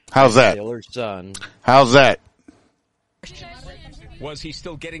 How's that? Killer's son. How's that? Was he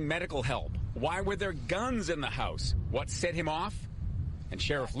still getting medical help? Why were there guns in the house? What set him off? And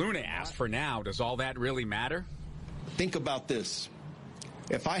Sheriff Luna asked, for now, does all that really matter? Think about this.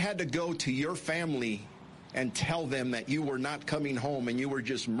 If I had to go to your family and tell them that you were not coming home and you were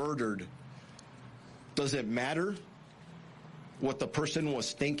just murdered, does it matter what the person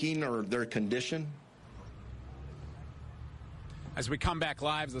was thinking or their condition? As we come back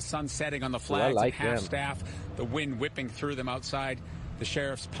live, the sun setting on the flags and half-staff, the wind whipping through them outside the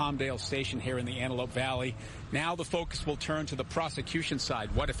sheriff's Palmdale station here in the Antelope Valley. Now the focus will turn to the prosecution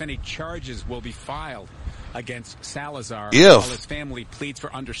side. What, if any, charges will be filed against Salazar while his family pleads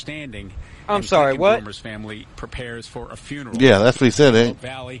for understanding? I'm sorry, what? Boomer's family prepares for a funeral. Yeah, that's what he said, eh?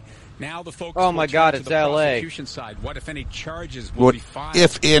 Valley. Now the focus oh my God, it's the L.A. prosecution side. What, if any, charges will be filed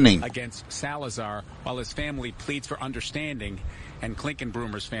if any, against Salazar while his family pleads for understanding and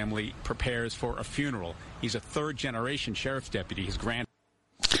Klinkenbroomer's family prepares for a funeral? He's a third-generation sheriff's deputy. His grand.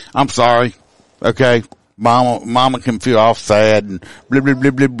 I'm sorry. Okay. Mama can feel all sad and blah, blah,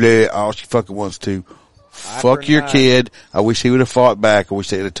 blah, blah, blah. All she fucking wants to. Fuck your kid. I wish he would have fought back. I wish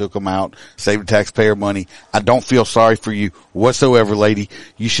they would have took him out, saved the taxpayer money. I don't feel sorry for you whatsoever, lady.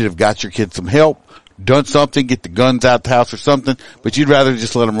 You should have got your kid some help, done something, get the guns out the house or something, but you'd rather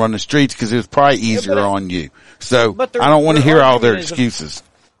just let them run the streets because it was probably easier on you. So I don't want to hear all their excuses.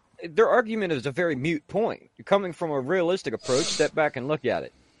 Their argument is a very mute point. You're coming from a realistic approach. Step back and look at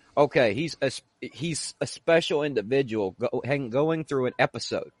it. Okay, he's a special individual going through an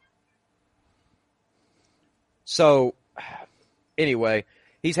episode. So, anyway,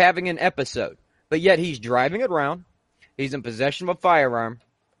 he's having an episode, but yet he's driving it around. He's in possession of a firearm,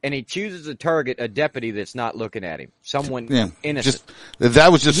 and he chooses to target a deputy that's not looking at him. Someone innocent.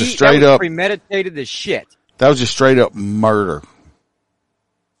 That was just a straight up premeditated as shit. That was just straight up murder.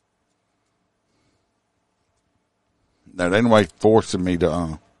 No, they ain't like forcing me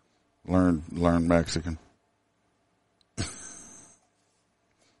to learn Mexican.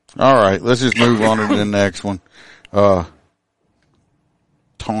 All right, let's just move on to the next one.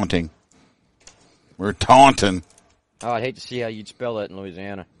 Taunting. We're taunting. Oh, I'd hate to see how you'd spell that in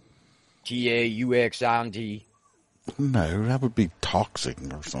Louisiana. Tauxing. No, that would be toxic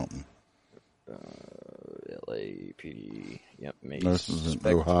or something. LAPD. Yep, this is in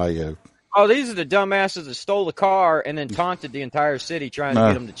Ohio. Oh, these are the dumbasses that stole the car and then taunted the entire city trying to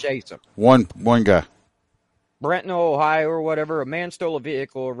get them to chase them. One guy. Brenton, Ohio, or whatever, a man stole a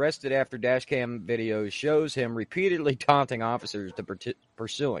vehicle, arrested after dash cam video shows him repeatedly taunting officers to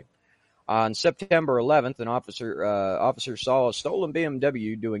pursue him. On September 11th, an officer saw a stolen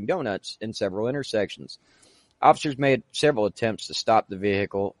BMW doing donuts in several intersections. Officers made several attempts to stop the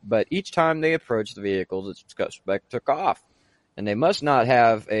vehicle, but each time they approached the vehicle, the suspect took off. And they must not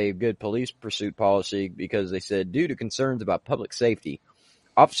have a good police pursuit policy because they said, due to concerns about public safety,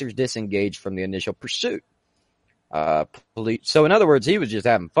 officers disengaged from the initial pursuit. So in other words, he was just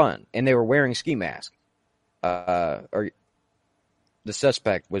having fun, and they were wearing ski masks. Or the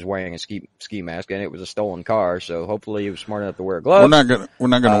suspect was wearing a ski mask, and it was a stolen car. So hopefully, he was smart enough to wear gloves. We're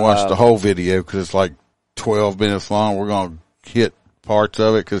not gonna watch the whole video because it's like 12 minutes long. We're gonna hit parts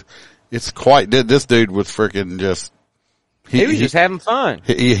of it because it's quite. This dude was freaking just. He was just having fun.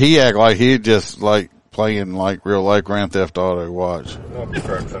 He acted like he just like playing like real life Grand Theft Auto. Watch. No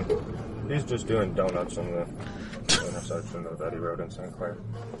obstruction. He's just doing donuts in the intersection of Eddy Road and St. Clair.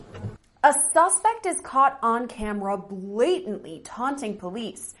 A suspect is caught on camera blatantly taunting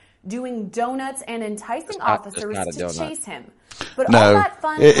police, doing donuts and enticing officers to chase him. But all that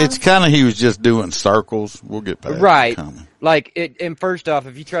fun it's kind of he was just doing circles. We'll get back. Right. Like, and first off,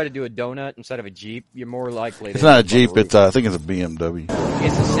 if you try to do a donut instead of a Jeep, you're more likely to... It's not a Jeep, it's I think it's a BMW.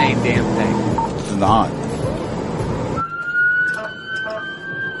 It's the same damn thing. It's not.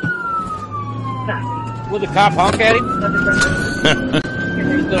 Will the cop honk at him?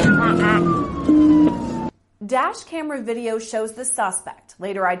 Dash camera video shows the suspect,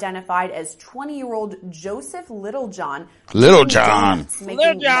 later identified as 20-year-old Joseph Littlejohn.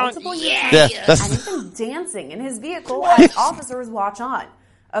 Making multiple U-turns and even dancing in his vehicle as officers watch on.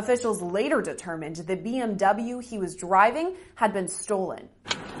 Officials later determined the BMW he was driving had been stolen.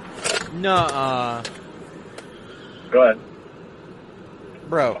 Nuh-uh. Go ahead.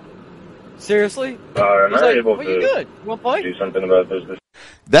 Bro. Seriously? Am I able to do something about this?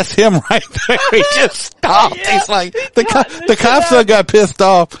 That's him right there. He just stopped. Yeah, he's like, the cops got pissed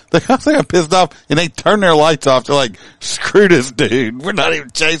off. The cops got pissed off and they turned their lights off. They're like, screw this dude. We're not even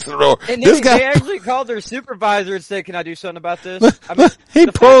chasing the door. And this guy, they actually called their supervisor and said, can I do something about this? I mean, he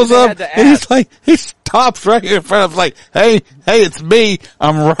pulls up and he's like, he stops right here in front of us like, hey, it's me.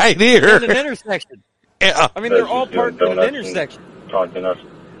 I'm right here. In an intersection. Yeah. I mean, they're all parked in an intersection. Talking us.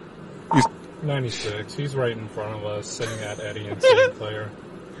 96. He's right in front of us, sitting at Eddy and St. Clair.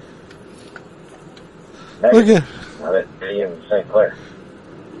 Look at Eddy and St. Clair.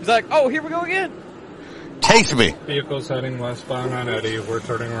 He's like, oh, here we go again. Chase me. Vehicle's heading westbound on Eddy. We're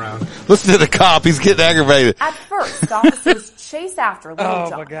turning around. Listen to the cop. He's getting aggravated. At first, officers chase after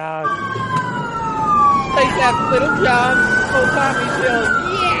Littlejohn. Oh, my God. Chase after Littlejohn. The whole time he's yelling,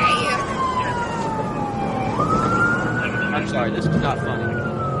 yeah. I'm sorry, this is not funny.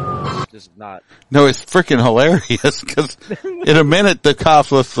 This is not. No, it's freaking hilarious because in a minute the cops,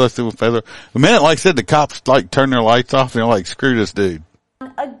 let's do a feather. A minute, like I said, the cops like turn their lights off and they're like, screw this dude.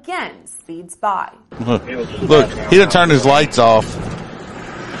 Again speeds by. Look, he done turned his lights off.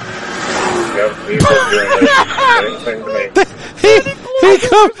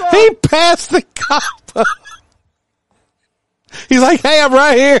 he passed the cop. He's like, hey, I'm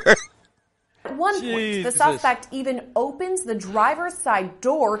right here. At one point, the suspect even opens the driver's side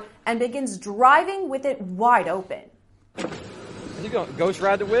door and begins driving with it wide open. He's going to ghost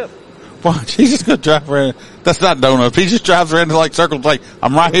ride the whip. Watch, he's just going to drive around. That's not donuts. He just drives around in like circles like,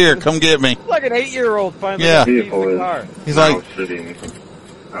 I'm right here, come get me. Like an 8-year-old finally got the car. He's like,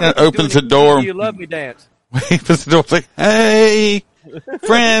 and opens the door. You love me dance. He opens the door like, hey,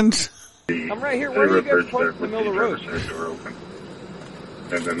 friends. I'm right here. Where are you guys parked in the middle of the road?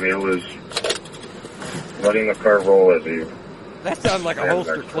 And the male is letting the car roll as he... That sounds like a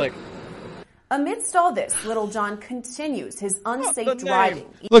holster click. Amidst all this, Littlejohn continues his unsafe driving.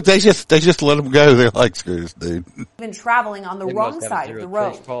 Look, they just let him go. They're like, screw this dude. Even traveling on the wrong side of the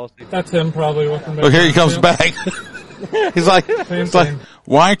road. That's him probably looking back. Look, here he comes back. He's like,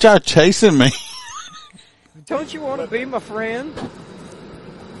 why aren't y'all chasing me? Don't you want to be my friend?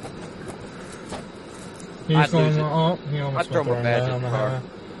 He's going, oh, he almost I'd throw my badge in the car.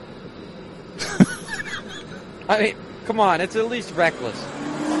 I mean, come on, it's at least reckless.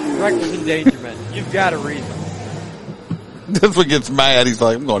 Reckless endangerment. You've got a reason. This one gets mad. He's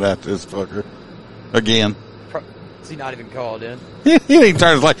like, I'm going after this fucker. Again. Is he not even called in? He didn't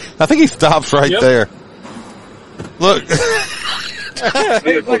turn his light. I think he stops right there. Look.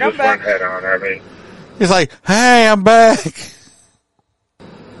 He's like, I'm back. Head on, I mean. He's like, hey, I'm back.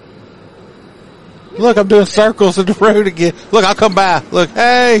 Look, I'm doing circles in the road again. Look, I'll come by. Look,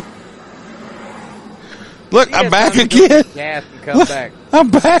 hey. Look, I'm back again. Gas and come back. I'm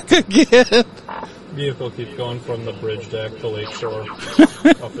back again. Vehicle keeps going from the bridge deck to lakeshore,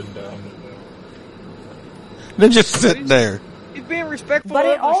 up and down. They're just sitting there. He's being respectful But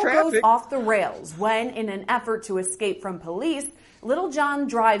of it all the traffic. goes off the rails when, in an effort to escape from police, Little John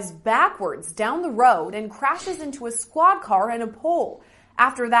drives backwards down the road and crashes into a squad car and a pole.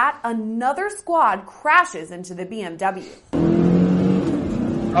 After that, another squad crashes into the BMW.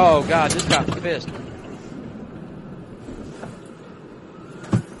 Oh, God, this guy's pissed.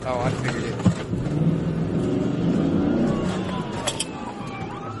 Oh, I figured it.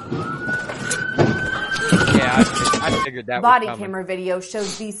 Yeah, I figured that Body was coming. camera video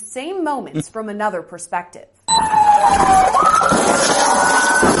shows these same moments from another perspective.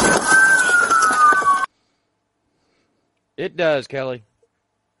 It does, Kelly.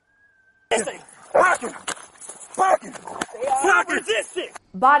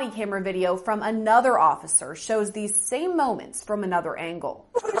 Body camera video from another officer shows these same moments from another angle.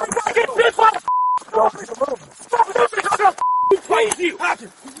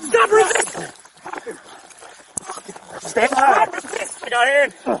 Stand high. I got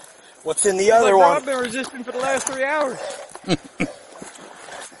in. What's in the other one? I've been resisting for the last 3 hours.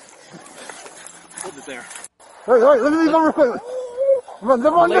 Hold it there. Hey, let me go real quick.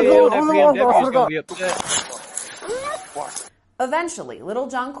 Eventually, Little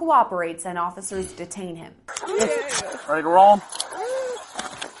John cooperates and officers detain him. Ready to roll?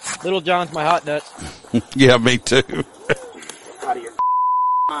 Little John's my hot nuts. Yeah, me too. Out of your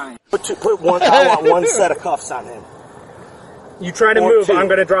mind. I want one set of cuffs on him. You try to move, I'm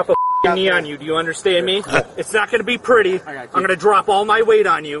going to drop a knee on you. Do you understand me? It's not going to be pretty. I'm going to drop all my weight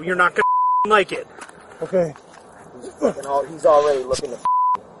on you. You're not going to like it. Okay. He's already looking to.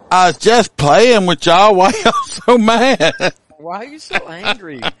 I was just playing with y'all. Why y'all so mad? Why are you so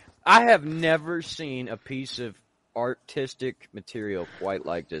angry? I have never seen a piece of artistic material quite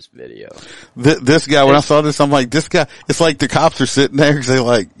like this video. This guy, when I saw this, I'm like, this guy, it's like the cops are sitting there because they're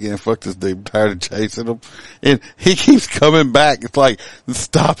like, yeah, fuck this dude, I'm tired of chasing him. And he keeps coming back. It's like,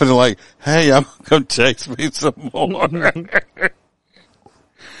 stopping and like, hey, I'm going to chase me some more.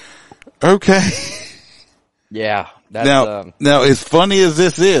 Okay. Yeah. That's, now, as funny as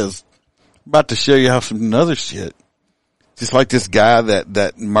this is, I'm about to show you how some other shit. Just like this guy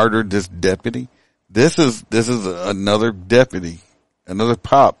that murdered this deputy. This is another deputy, another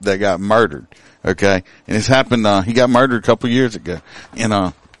cop that got murdered. Okay. And it's happened, he got murdered a couple years ago.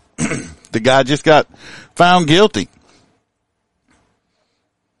 And, the guy just got found guilty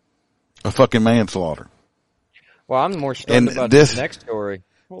of fucking manslaughter. Well, I'm more stunned about this next story.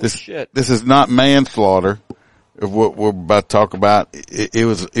 Holy shit. This is not manslaughter of what we're about to talk about. It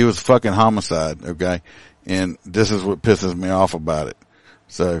was fucking homicide. Okay. And this is what pisses me off about it.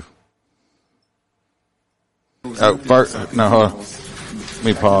 So. Oh, first, no, hold on. Let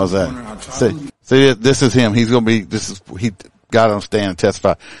me pause that. See, this is him. He got on stand and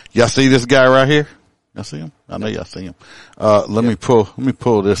testify. Y'all see this guy right here? Y'all see him? I know y'all see him. Let me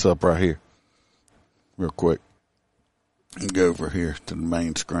pull this up right here real quick and go over here to the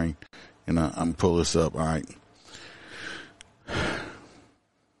main screen and I'm gonna pull this up. All right.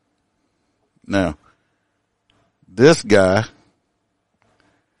 Now, this guy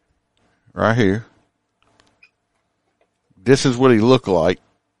right here, this is what he looked like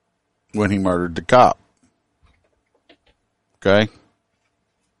when he murdered the cop. Okay?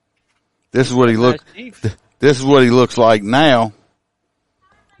 This is what he looks like now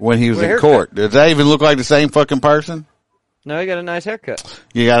when he was in court. Does that even look like the same fucking person? No, he got a nice haircut.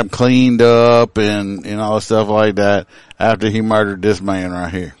 You got him cleaned up and all the stuff like that after he murdered this man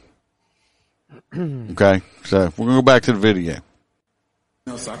right here. Okay? So, we're going to go back to the video.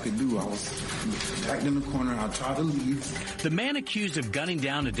 Else I could do. I was backed in the corner. I tried to leave. The man accused of gunning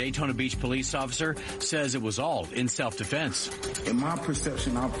down a Daytona Beach police officer says it was all in self-defense. In my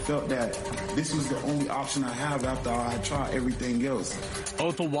perception, I felt that this was the only option I have after I had tried everything else.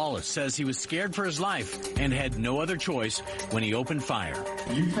 Othel Wallace says he was scared for his life and had no other choice when he opened fire.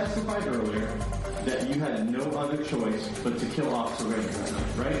 You testified earlier that you had no other choice but to kill Officer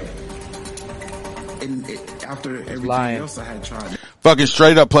Revoked, right? And after everything else I had tried. Fucking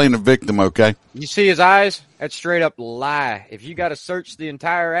straight up playing the victim, okay? You see his eyes? That's straight up lie. If you got to search the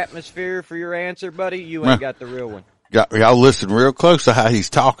entire atmosphere for your answer, buddy, you ain't got the real one. Y'all listen real close to how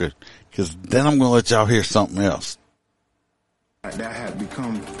he's talking, because then I'm going to let y'all hear something else. That had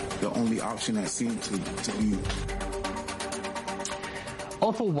become the only option that seemed to be.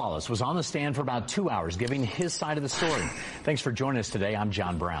 Othel Wallace was on the stand for about 2 hours giving his side of the story. Thanks for joining us today. I'm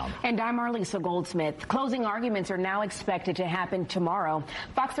John Brown. And I'm Arlisa Goldsmith. Closing arguments are now expected to happen tomorrow.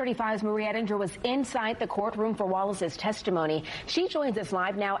 Fox 35's Marie Ettinger was inside the courtroom for Wallace's testimony. She joins us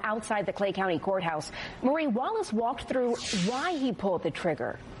live now outside the Clay County Courthouse. Marie, Wallace walked through why he pulled the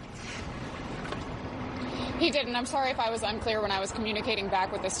trigger. He did, and I'm sorry if I was unclear when I was communicating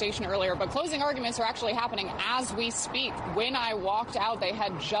back with the station earlier, but closing arguments are actually happening as we speak. When I walked out, they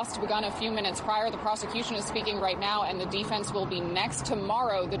had just begun a few minutes prior. The prosecution is speaking right now, and the defense will be next.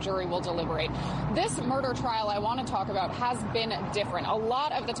 Tomorrow, the jury will deliberate. This murder trial I want to talk about has been different. A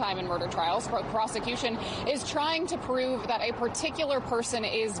lot of the time in murder trials, prosecution is trying to prove that a particular person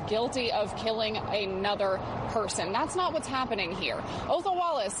is guilty of killing another person. That's not what's happening here. Othel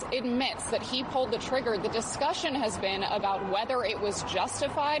Wallace admits that he pulled the trigger. The discussion has been about whether it was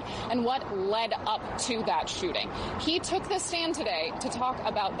justified and what led up to that shooting. He took the stand today to talk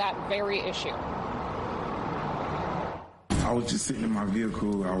about that very issue. I was just sitting in my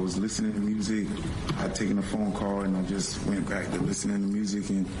vehicle. I was listening to music. I'd taken a phone call, and I just went back to listening to music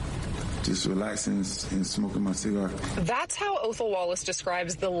and just relaxing and smoking my cigar. That's how Othel Wallace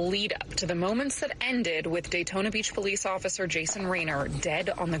describes the lead up to the moments that ended with Daytona Beach police officer Jason Rayner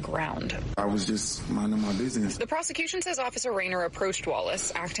dead on the ground. I was just minding my business. The prosecution says Officer Rayner approached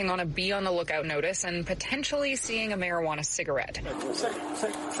Wallace, acting on a be on the lookout notice and potentially seeing a marijuana cigarette.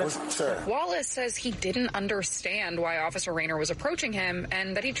 Wallace says he didn't understand why Officer Rayner was approaching him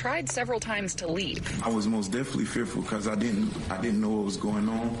and that he tried several times to leave. I was most definitely fearful because I didn't know what was going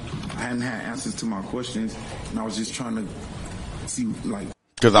on. I hadn't had answers to my questions, and I was just trying to see, like...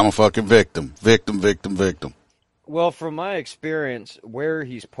 Because I'm a fucking victim. Victim. Well, from my experience, where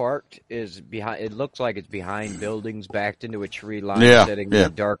he's parked is behind. It looks like it's behind buildings, backed into a tree line, sitting in a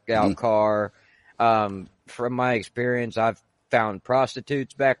dark out car. From my experience, I've found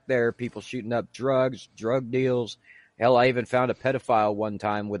prostitutes back there, people shooting up drugs, drug deals. Hell, I even found a pedophile one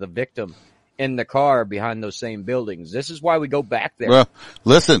time with a victim in the car behind those same buildings. This is why we go back there. Well,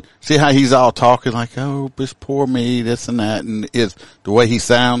 listen, see how he's all talking like, oh, this poor me, this and that, and it's the way he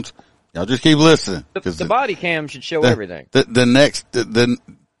sounds. Y'all just keep listening. The body cam should show everything. The next thing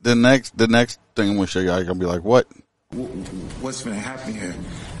I'm going to show you, you're going to be like, what? What's going to happen here?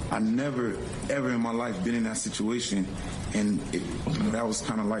 I never, ever in my life been in that situation, and that was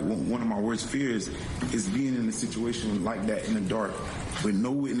kind of like one of my worst fears is being in a situation like that in the dark with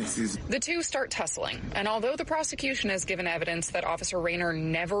no witnesses. The two start tussling, and although the prosecution has given evidence that Officer Rayner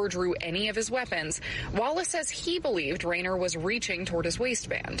never drew any of his weapons, Wallace says he believed Rayner was reaching toward his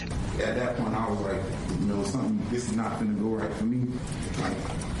waistband. At that point, I was like, something, this is not going to go right for me. Like,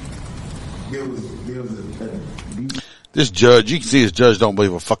 there was a deep... This judge, you can see his judge don't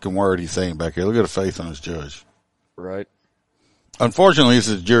believe a fucking word he's saying back here. Look at the face on his judge. Right. Unfortunately, this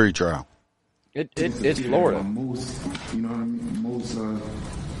is a jury trial. It's Florida. Most, you know what I mean? Most,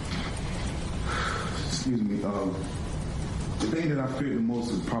 the thing that I feared the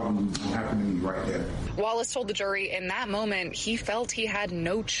most is probably happening to me right there. Wallace told the jury in that moment he felt he had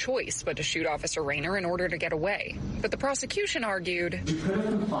no choice but to shoot Officer Rayner in order to get away. But the prosecution argued... You could have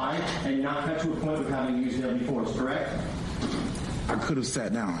complied and not got to a point of having used deadly force, correct? I could have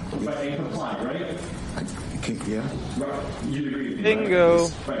sat down. But they complied, right? Yeah. Right. You'd agree with me, Bingo.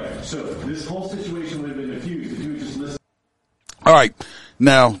 Right. So this whole situation would have been diffused if you would just listen. All right.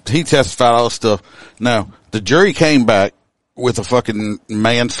 Now, he testified all this stuff. Now, the jury came back with a fucking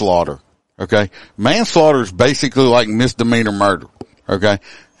manslaughter. Okay. Manslaughter is basically like misdemeanor murder. Okay.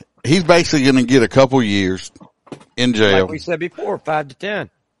 He's basically going to get a couple years in jail. Like we said before, 5 to 10.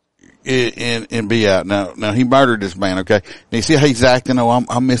 And be out. Now he murdered this man. Okay. Now you see how he's acting? Oh, I'm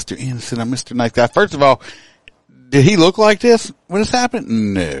Mr. Innocent. I'm Mr. Nice Guy. First of all, did he look like this when this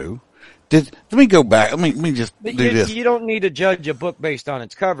happened? No. Let me go back. Let me just do this. You don't need to judge a book based on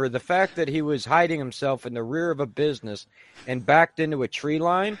its cover. The fact that he was hiding himself in the rear of a business and backed into a tree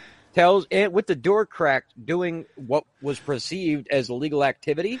line tells it with the door cracked, doing what was perceived as illegal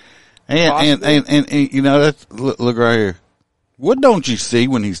activity. And you know, that's, look right here. What don't you see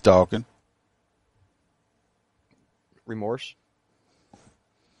when he's talking? Remorse.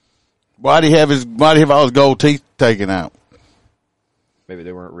 Why'd he have all his gold teeth taken out? Maybe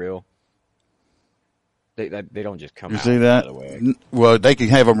they weren't real. They don't just come out. You see that? By the way. Well, they can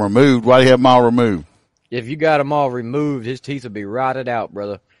have them removed. Why do you have them all removed? If you got them all removed, his teeth would be rotted out,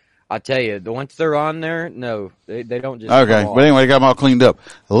 brother. I tell you, once they're on there, no, they don't just. Okay, but anyway, they got them all cleaned up.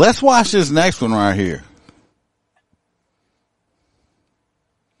 Let's watch this next one right here.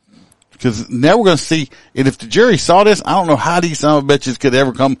 Cause now we're going to see, and if the jury saw this, I don't know how these son of bitches could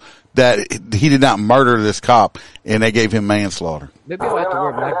ever come that he did not murder this cop and they gave him manslaughter. Maybe I'll have to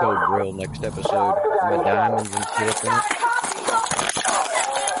wear my gold grill next episode. My diamonds and shit in it.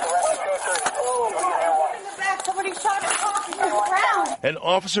 An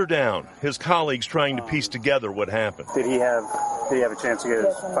officer down. His colleagues trying to piece together what happened. Did he have a chance to get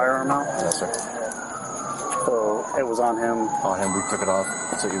his firearm out? Yes, sir. So it was on him. On him, we took it off.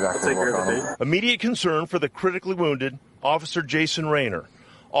 Took you back to work on him. Immediate concern for the critically wounded Officer Jason Rayner,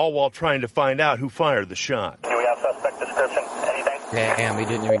 all while trying to find out who fired the shot. Do we have suspect description? Anything? Damn, he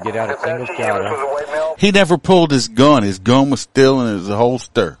didn't even get out a single shot. Huh? He never pulled his gun. His gun was still in his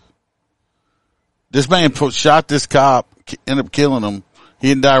holster. This man shot this cop, ended up killing him. He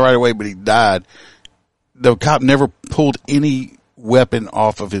didn't die right away, but he died. The cop never pulled any weapon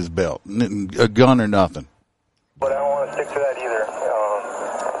off of his belt, a gun or nothing. But I don't want to stick to that either.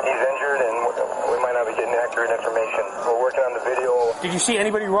 He's injured, and we might not be getting accurate information. We're working on the video. Did you see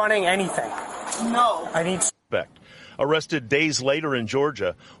anybody running anything? No. I need... Arrested days later in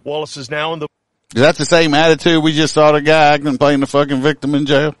Georgia, Wallace is now in the... Is that the same attitude we just saw the guy acting, playing the fucking victim in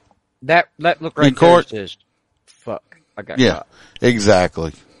jail? That look right in court? there says, fuck, I got yeah, caught.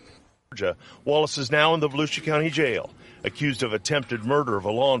 Exactly. Georgia, Wallace is now in the Volusia County Jail, accused of attempted murder of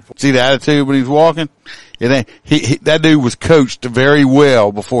a law enforcement. See the attitude when he's walking? It ain't, that dude was coached very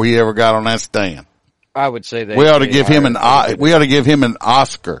well before he ever got on that stand. I would say that we ought to give him an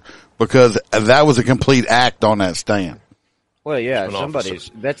Oscar because that was a complete act on that stand. Well, yeah,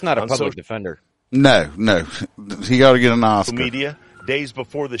 that's not a public defender. No, he got to get an Oscar. Media, days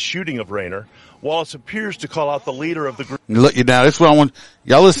before the shooting of Rayner, Wallace appears to call out the leader of the group. Look, now this is what I want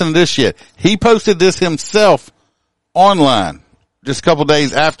y'all listen to this shit. He posted this himself online just a couple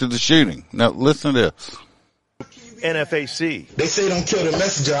days after the shooting. Now listen to this. NFAC. They say don't kill the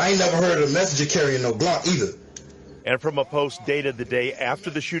messenger. I ain't never heard of a messenger carrying no Glock either. And from a post dated the day after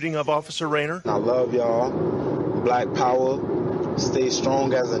the shooting of Officer Rayner. I love y'all. Black power. Stay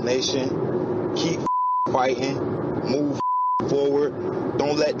strong as a nation. Keep fighting. Move forward.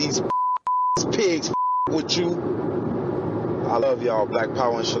 Don't let these pigs with you. I love y'all. Black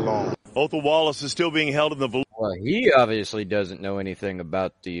power and shalom. Otha Wallace is still being held in the... Well, he obviously doesn't know anything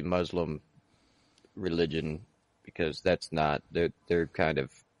about the Muslim religion because that's not... They're kind of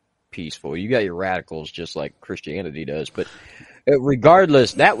peaceful. You got your radicals just like Christianity does, but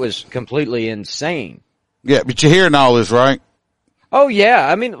regardless, that was completely insane. Yeah, but you're hearing all this, right? Oh, yeah.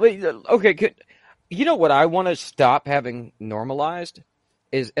 I mean, okay, you know what I want to stop having normalized?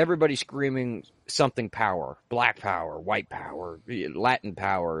 Is everybody screaming something power, black power, white power, Latin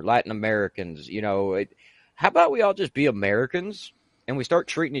power, Latin Americans, how about we all just be Americans and we start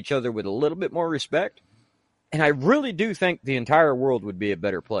treating each other with a little bit more respect? And I really do think the entire world would be a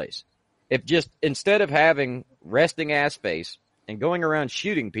better place. If just instead of having resting ass face and going around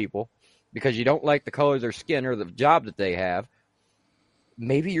shooting people because you don't like the color of their skin or the job that they have,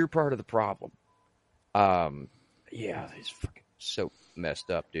 maybe you're part of the problem. Yeah, it's fucking so messed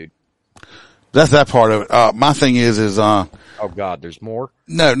up, dude. That's that part of it. My thing is oh God, there's more?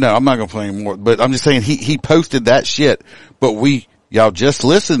 No, I'm not gonna play anymore, but I'm just saying he posted that shit, but y'all just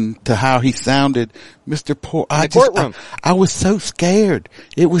listened to how he sounded, Mr. Poor. I was so scared.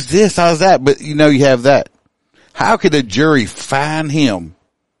 It was this, I was that, but you have that. How could a jury find him?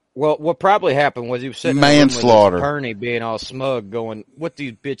 Well, what probably happened was he was sitting manslaughter, with his attorney being all smug, going, "What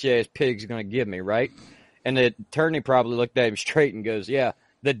these bitch ass pigs gonna give me, right?" And the attorney probably looked at him straight and goes, "Yeah,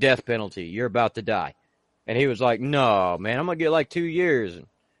 the death penalty. You're about to die." And he was like, "No, man, I'm gonna get like 2 years." And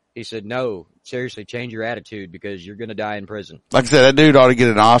he said, "No, seriously, change your attitude because you're gonna die in prison." Like I said, that dude ought to get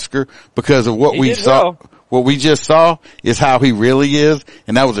an Oscar because of what we saw. Well. What we just saw is how he really is,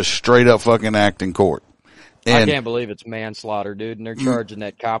 and that was a straight up fucking act in court. And, I can't believe it's manslaughter, dude, and they're charging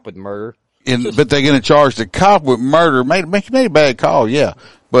that cop with murder. But they're going to charge the cop with murder. Made a bad call, yeah.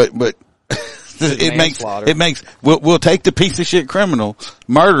 But it makes we'll take the piece of shit criminal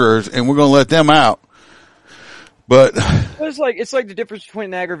murderers and we're going to let them out. But it's like the difference between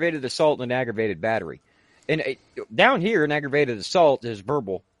an aggravated assault and an aggravated battery. And down here, an aggravated assault is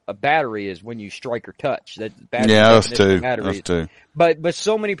verbal. A battery is when you strike or touch. That's too. But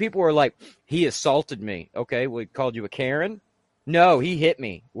so many people are like, he assaulted me. Okay, we called you a Karen? No, he hit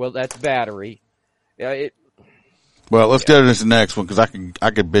me. Well, that's battery. Well, let's go to this next one because I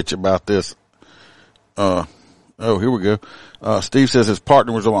could bitch about this. Here we go. Steve says his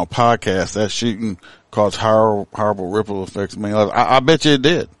partner was on a podcast. That shooting caused horrible ripple effects. I bet you it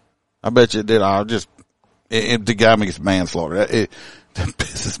did. The guy makes manslaughter. that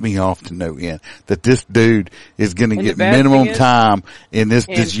pisses me off to no end. That this dude is going to And get the bad minimum thing is- time, and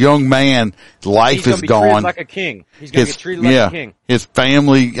this young man, life He's gonna is be gone. treated like a king. He's going to get treated like a king. His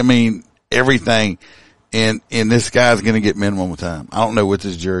family, I mean, everything. And this guy's going to get minimum time. I don't know what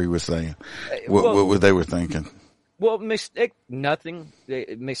this jury was saying, what they were thinking. Well, mistake nothing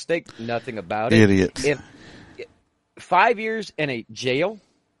about it. Idiots. If 5 years in a jail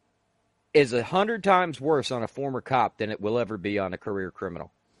is 100 times worse on a former cop than it will ever be on a career criminal.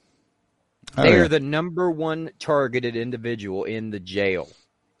 They are the number one targeted individual in the jail.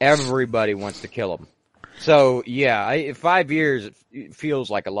 Everybody wants to kill them. So, yeah, 5 years it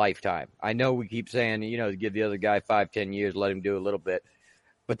feels like a lifetime. I know we keep saying, give the other guy 5-10 years, let him do a little bit.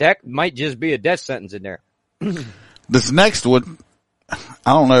 But that might just be a death sentence in there. This next one,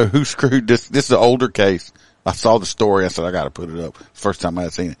 I don't know who screwed this. This is an older case. I saw the story. I said, I got to put it up. First time I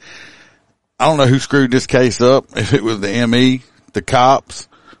had seen it. I don't know who screwed this case up. If it was the ME, the cops,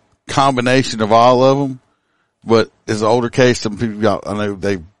 combination of all of them. But it's an older case. Some people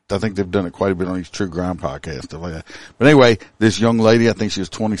I think they've done it quite a bit on these true crime podcasts, stuff like that. But anyway, this young lady, I think she was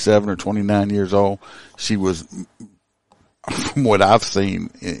 27 or 29 years old. She was, from what I've seen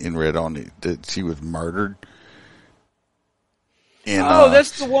and read on it, that she was murdered. And,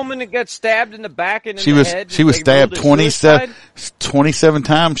 that's the woman that got stabbed in the back and in the head. She was stabbed 27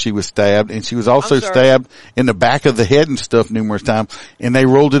 times she was stabbed, and she was also stabbed in the back of the head and stuff numerous times, and they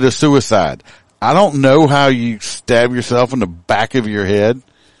ruled it a suicide. I don't know how you stab yourself in the back of your head.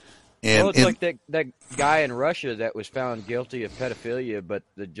 And, it's like that guy in Russia that was found guilty of pedophilia, but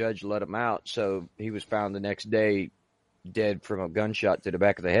the judge let him out, so he was found the next day dead from a gunshot to the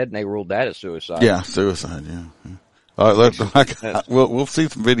back of the head, and they ruled that a suicide. Yeah, suicide, yeah. All right, we'll see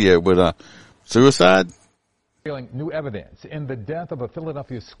some video, but suicide? Revealing new evidence in the death of a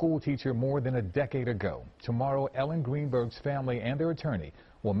Philadelphia school teacher more than a decade ago. Tomorrow, Ellen Greenberg's family and their attorney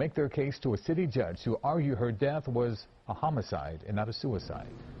will make their case to a city judge to argue her death was a homicide and not a suicide.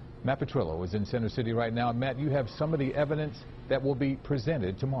 Matt Petrillo is in Center City right now. Matt, you have some of the evidence that will be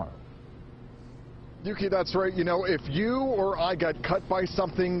presented tomorrow. Yuki, that's right. If you or I got cut by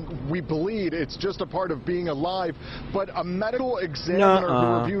something, we bleed. It's just a part of being alive. But a medical examiner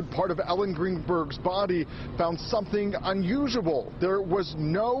who reviewed part of Ellen Greenberg's body found something unusual. There was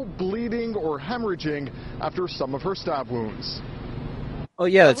no bleeding or hemorrhaging after some of her stab wounds. Oh,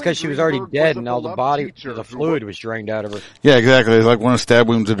 yeah, that's because she was already dead and all the fluid was drained out of her. Yeah, exactly. It's like one of the stab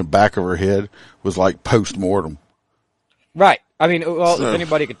wounds in the back of her head was like post-mortem. Right. I mean, if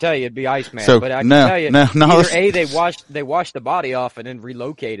anybody could tell you, it'd be Iceman. So, but I can tell you, either A, they washed the body off and then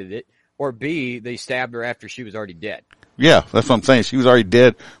relocated it, or B, they stabbed her after she was already dead. Yeah, that's what I'm saying. She was already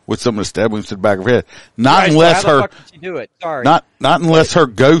dead with some of the stab wounds to the back of her head. Not unless how the fuck did she do it? Sorry. Not unless her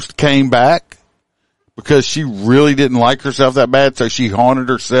ghost came back. Because she really didn't like herself that bad, so she haunted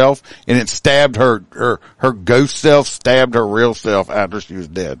herself, and it stabbed her ghost self stabbed her real self after she was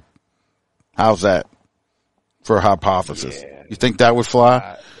dead. How's that for a hypothesis? Yeah. You think that would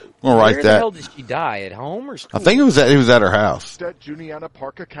fly? We'll write Where that. the hell did she die? At home or school? I think it was at her house. At Juniata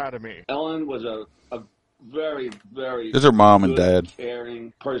Park Academy. Ellen was a very, very This is her mom and dad.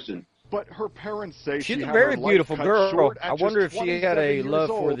 Caring person. But her parents say she's a very beautiful girl. I wonder if she had a love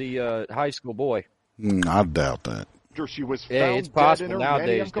for the high school boy. I doubt that. After she was it's found possible dead in her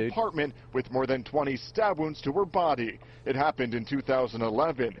nowadays, Mannion compartment with more than 20 stab wounds to her body. It happened in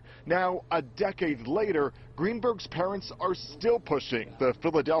 2011. Now, a decade later, Greenberg's parents are still pushing the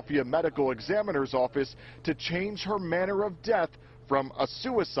Philadelphia Medical Examiner's Office to change her manner of death from a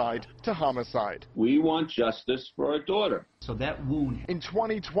suicide to homicide. We want justice for our daughter. So that wound. In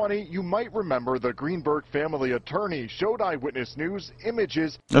 2020, you might remember the Greenberg family attorney showed Eyewitness News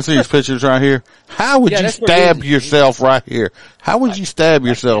images. Let's see these pictures right here. How would you stab yourself right here? How would you stab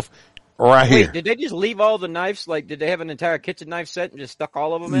yourself right here? Did they just leave all the knives? Like, did they have an entire kitchen knife set and just stuck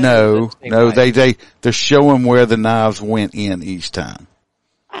all of them in? No, they're showing where the knives went in each time.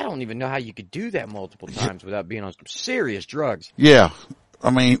 I don't even know how you could do that multiple times without being on some serious drugs. Yeah. I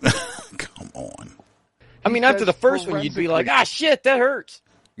mean, come on. I mean, after the first one, you'd be like, shit, that hurts.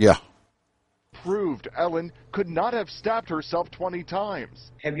 Yeah. Proved Ellen could not have stabbed herself 20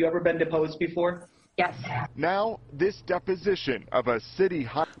 times. Have you ever been deposed before? Yes. Now, this deposition of a city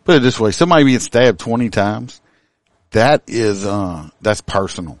high... Put it this way. Somebody being stabbed 20 times, that's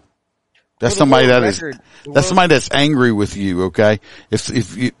personal. That's somebody that's somebody that's angry with you, okay?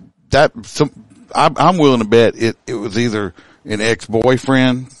 I'm willing to bet it was either an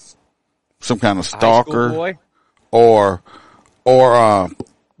ex-boyfriend, some kind of stalker, or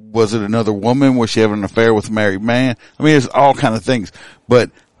was it another woman? Was she having an affair with a married man? I mean, it's all kind of things. But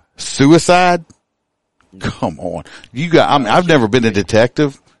suicide, Come on. I've never been a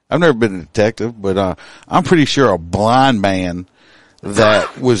detective. But I'm pretty sure a blind man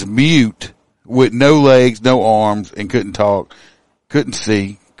that was mute with no legs, no arms, and couldn't talk, couldn't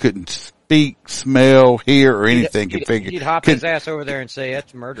see, couldn't speak, smell, hear, or anything He'd hop his ass over there and say,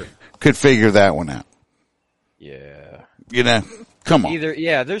 that's murder. Could figure that one out. Yeah. Come on.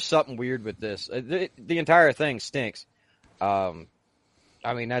 There's something weird with this. The entire thing stinks.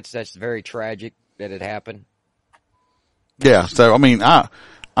 That's very tragic that it happened. Yeah. So, I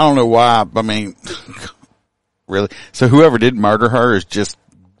don't know why. Really? So whoever did murder her is just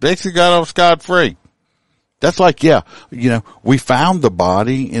basically got off scot-free. That's like, we found the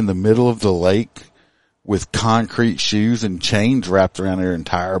body in the middle of the lake with concrete shoes and chains wrapped around her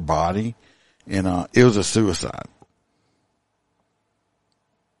entire body. And, it was a suicide.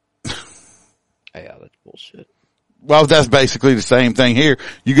 Yeah, that's bullshit. Well, that's basically the same thing here.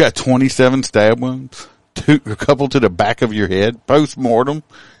 You got 27 stab wounds, a couple to the back of your head, post-mortem,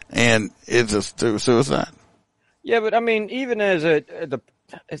 and it's a suicide. Yeah, but even as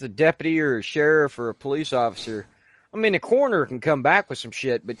a deputy or a sheriff or a police officer, the coroner can come back with some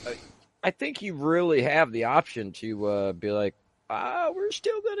shit, but I think you really have the option to be like, we're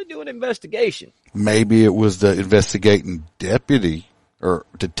still going to do an investigation. Maybe it was the investigating deputy or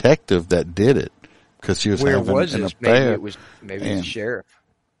detective that did it because she was having an affair. Maybe it was the sheriff.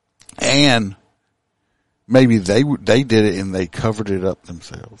 And maybe they did it and they covered it up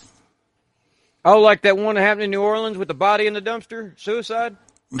themselves. Oh, like that one that happened in New Orleans with the body in the dumpster? Suicide?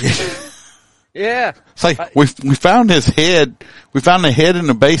 Yeah. It's like, we found his head. We found the head in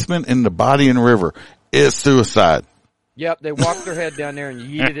the basement and the body in the river. It's suicide. Yep, they walked their head down there and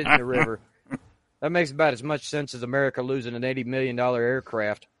yeeted it in the river. That makes about as much sense as America losing an $80 million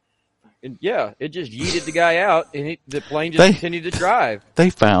aircraft. And yeah, it just yeeted the guy out, and the plane just continued to drive. They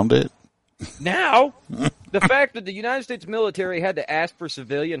found it. Now, the fact that the United States military had to ask for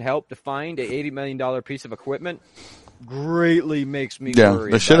civilian help to find a $80 million piece of equipment greatly makes me worry.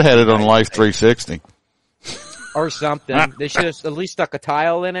 Yeah, they should have had it on Life 360. Or something. They should have at least stuck a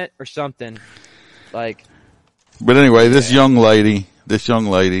tile in it or something. But anyway, this young lady,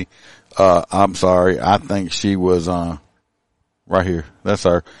 I'm sorry, I think she was, right here. That's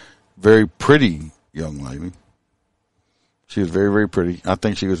our very pretty young lady. She was very, very pretty. I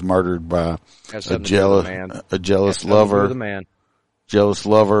think she was murdered by a jealous lover. Jealous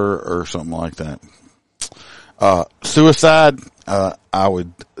lover or something like that. Suicide, I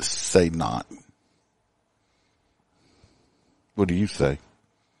would say not. What do you say?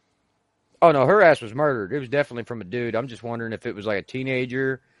 Oh no, her ass was murdered. It was definitely from a dude. I'm just wondering if it was like a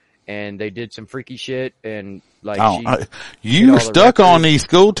teenager and they did some freaky shit and you're stuck on these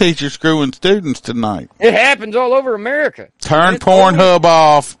school teachers screwing students tonight. It happens all over America. Turn Pornhub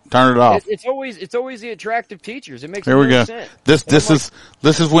off. Turn it off. It's always the attractive teachers. It makes Here we go. Sense.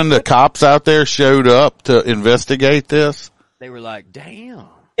 This is when the cops out there showed up to investigate this. They were like, "Damn."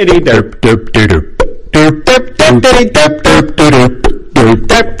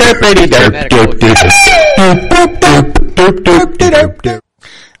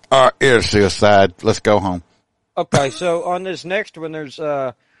 All right, here's suicide. Let's go home. Okay, so on this next one, there's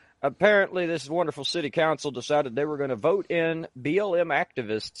apparently this wonderful city council decided they were going to vote in BLM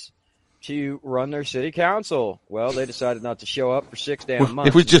activists to run their city council. Well, they decided not to show up for 6 damn months.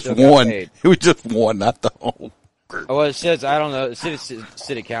 It was just one. It was just one, not the whole group. Well, it says, I don't know,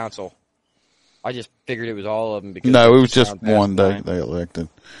 city council. I just figured it was all of them. Because no, it was just one they elected.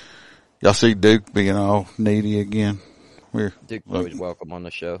 Y'all see Duke being all needy again? Duke's always welcome on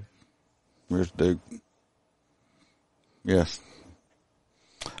the show. Where's Duke? Yes.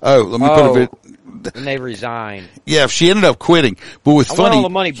 Oh, let me put a bit. And they resigned. Yeah, she ended up quitting. But what's funny, want all the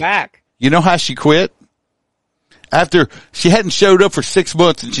money back. You know how she quit? After she hadn't showed up for 6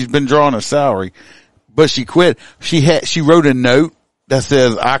 months and she's been drawing a salary, but she quit. She wrote a note that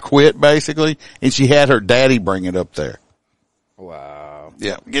says "I quit" basically, and she had her daddy bring it up there. Wow.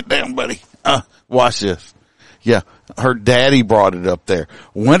 Yeah, get down, buddy. Watch this. Yeah, her daddy brought it up there.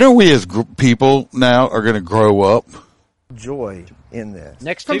 When are we as people now are going to grow up? Joy in this.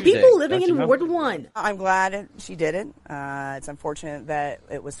 Next From Tuesday. people living in Ward 1. I'm glad she did it. It's unfortunate that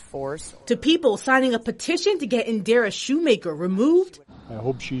it was forced. To people signing a petition to get Indira Shoemaker removed. I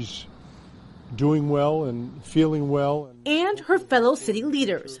hope she's doing well and feeling well. And her fellow city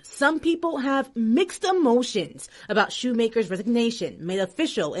leaders. Some people have mixed emotions about Shoemaker's resignation made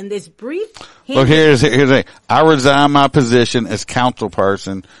official in this brief. Look, here's the thing. I resign my position as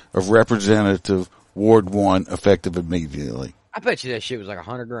councilperson of Representative Ward 1 effective immediately. I bet you that shit was like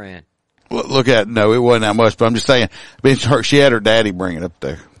 $100,000. Look at, no, it wasn't that much, but I'm just saying, she had her daddy bring it up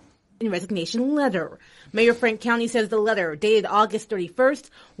there. In resignation letter. Mayor Frank County says the letter, dated August 31st,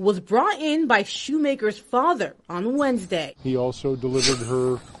 was brought in by Shoemaker's father on Wednesday. He also delivered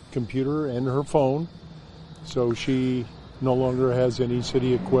her computer and her phone, so she no longer has any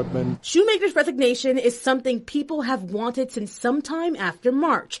city equipment. Shoemaker's resignation is something people have wanted since sometime after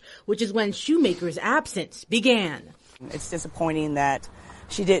March, which is when Shoemaker's absence began. It's disappointing that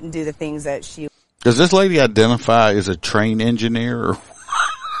she didn't do the things that she... Does this lady identify as a train engineer? Or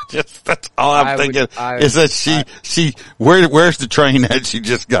just, that's all I'm thinking. Is that where's the train that she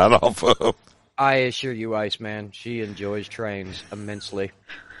just got off of? I assure you, Iceman, she enjoys trains immensely.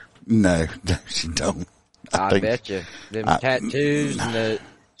 No, she don't. I bet you. Them tattoos and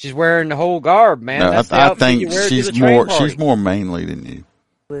she's wearing the whole garb, man. No, That's the I outfit think you wear she's to the train party. she's more manly than you.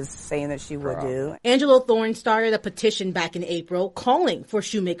 Was saying that she would do. Angelo Thorne started a petition back in April calling for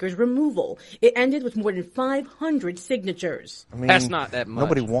Shoemaker's removal. It ended with more than 500 signatures. I mean, that's not that much.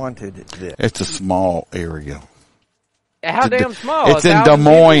 Nobody wanted this. It's a small area. How damn small? It's in Des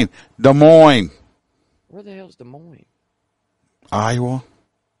Moines. People? Des Moines. Where the hell's Des Moines? Iowa.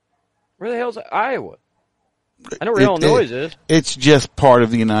 Where the hell's Iowa? I know where Illinois is. It's just part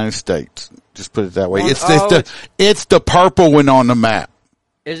of the United States. Just put it that way. It's the purple one on the map.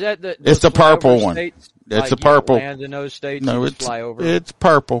 Is that the? It's the purple one. States, it's the purple. Land in those states. No, fly over. It's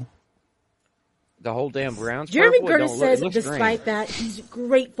purple. The whole damn ground's Jeremy purple. Curtis says despite that, he's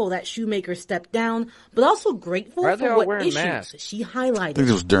grateful that Shoemaker stepped down, but also grateful for what issues she highlighted. I think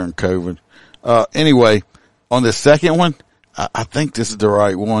it was during COVID. Anyway, on the second one, I think this is the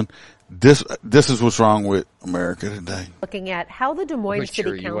right one. This is what's wrong with America today. Looking at how the Des Moines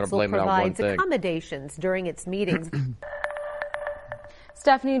City Council provides accommodations during its meetings.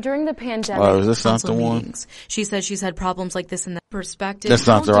 Stephanie, during the pandemic, is this not the one? Meetings, she says she's had problems like this in that perspective. That's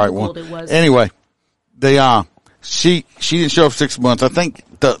not the right one. Anyway, she didn't show up for 6 months. I think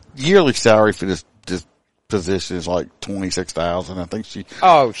the yearly salary for this position is like $26,000. I think she.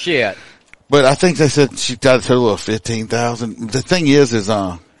 Oh shit! But I think they said she got a total of $15,000. The thing is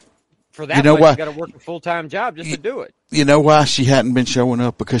for that, you got to work a full-time job just to do it. You know why she hadn't been showing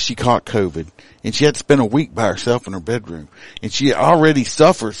up? Because she caught COVID and she had to spend a week by herself in her bedroom, and she already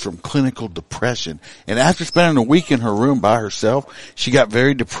suffers from clinical depression. And after spending a week in her room by herself, she got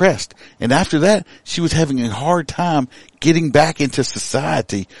very depressed. And after that, she was having a hard time getting back into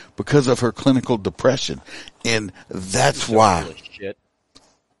society because of her clinical depression. And that's why.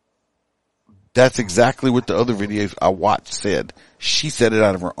 That's exactly what the other videos I watched said. She said it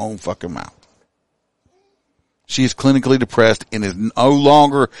out of her own fucking mouth. She is clinically depressed and is no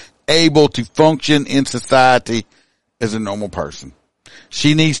longer able to function in society as a normal person.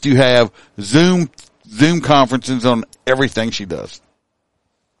 She needs to have Zoom conferences on everything she does.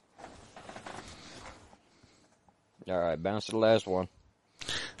 All right, bounce to the last one.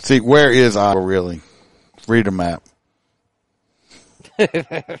 See, where is Iowa really? Read a map.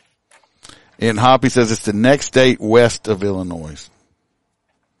 And Hoppy says it's the next state west of Illinois.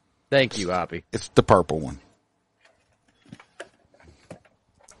 Thank you, Hoppy. It's the purple one.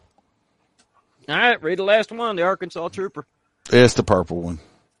 All right, read the last one, the Arkansas Trooper. It's the purple one.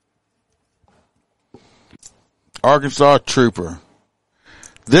 Arkansas Trooper.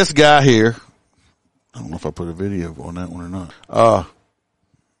 This guy here, I don't know if I put a video on that one or not.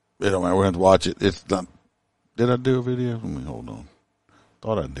 It don't matter, we're going to watch it. It's not. Did I do a video? Let me hold on.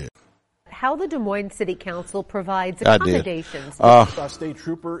 Thought I did. How the Des Moines City Council provides accommodations. State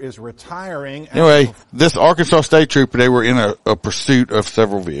Trooper is retiring. Anyway, this Arkansas State Trooper, they were in a pursuit of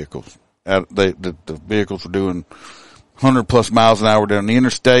several vehicles. The vehicles were doing 100 plus miles an hour down the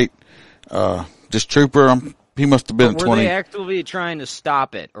interstate. This trooper, he must have been 20. Were they actually trying to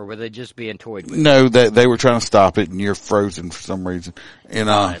stop it, or were they just being toyed with? No, they were trying to stop it, and you're frozen for some reason. And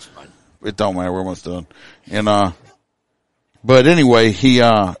that's fine. It don't matter, we're almost done. And but anyway, he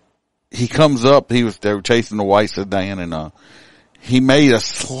comes up. They were chasing the white sedan, and he made a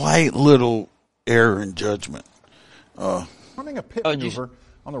slight little error in judgment. Running a pit maneuver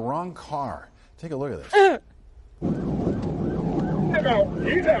on the wrong car. Take a look at this. He's out.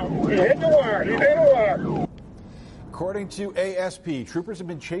 He hit the wire. He hit the wire. According to ASP, troopers have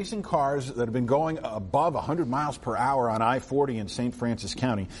been chasing cars that have been going above 100 miles per hour on I-40 in St. Francis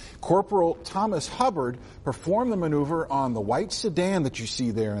County. Corporal Thomas Hubbard performed the maneuver on the white sedan that you see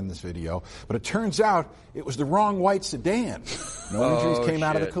there in this video, but it turns out it was the wrong white sedan. No injuries came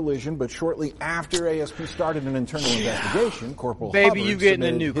out of the collision, but shortly after ASP started an internal investigation, Corporal Hubbard you getting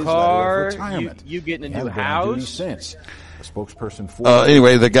a new car, you getting a new house. Since. A spokesperson for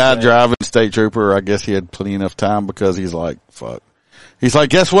anyway, the guy driving State Trooper, I guess he had plenty enough time because he's like, fuck. He's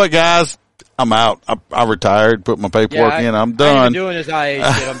like, guess what, guys? I'm out. I retired, put my paperwork in. I'm done. I ain't doing this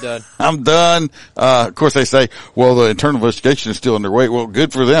IA shit. I'm done. I'm done. Of course they say, well, the internal investigation is still underway. Well,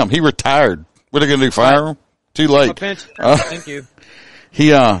 good for them. He retired. What are they going to do? Fire him? Too late. Thank you.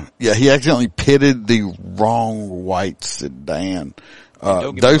 He accidentally pitted the wrong white sedan.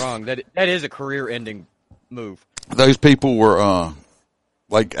 Don't get me wrong. That is a career-ending move. Those people were,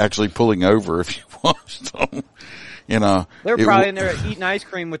 actually pulling over if you watched them. You know, they were probably in there eating ice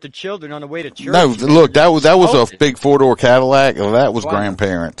cream with the children on the way to church. No, look, that was a big 4-door Cadillac. That was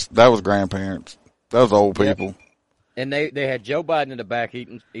grandparents. That was old people. Yep. And they had Joe Biden in the back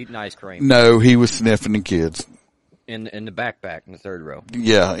eating ice cream. No, he was sniffing the kids. In the backpack in the third row.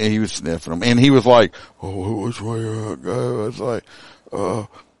 Yeah, he was sniffing them. And he was like, oh, which way I go? It's like,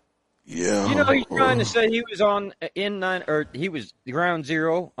 yeah. You know, he's trying to say he was he was ground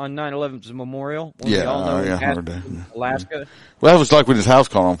zero on 9/11's memorial. When we all know I heard that. Alaska. Well, that was like when his house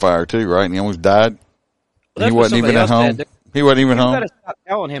caught on fire too, right? And he almost died. Well, he wasn't even at home. He wasn't even home. You got to stop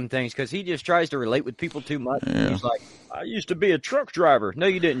telling him things because he just tries to relate with people too much. Yeah. He's like, I used to be a truck driver. No,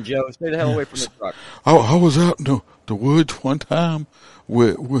 you didn't, Joe. Stay the hell away from the truck. I was out in the woods one time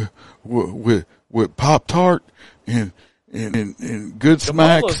with Pop-Tart and Good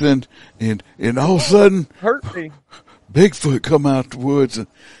Smacks and all of a sudden hurt me. Bigfoot come out the woods and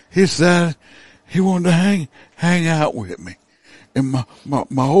he decided he wanted to hang out with me. And my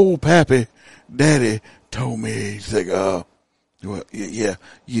old pappy daddy told me, he's like, well, yeah,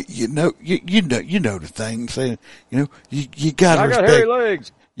 you know the thing, saying, you gotta respect. I got hairy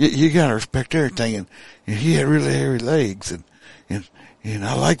legs. You gotta respect everything, and he had really hairy legs, and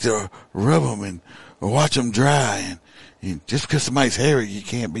I like to rub them and watch them dry, and just because somebody's hairy, you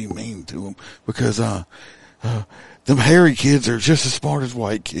can't be mean to them, because them hairy kids are just as smart as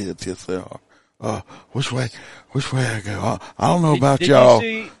white kids. Yes, they are. Which way I go? I don't know about y'all.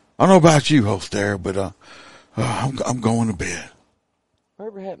 I don't know about you, Holster, but I'm going to bed.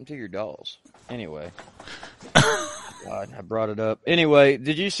 Whatever happened to your dolls? Anyway. God, I brought it up. Anyway,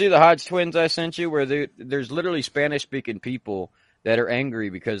 did you see the Hodge twins I sent you where there's literally Spanish-speaking people that are angry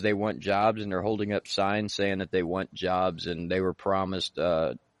because they want jobs and they're holding up signs saying that they want jobs and they were promised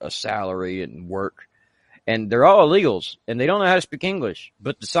a salary and work. And they're all illegals and they don't know how to speak English,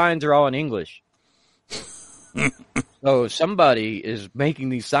 but the signs are all in English. So somebody is making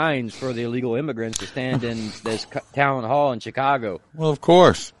these signs for the illegal immigrants to stand in this town hall in Chicago. Well, of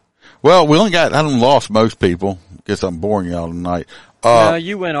course. Well, we only got, I done lost most people. Guess I'm boring y'all tonight. No,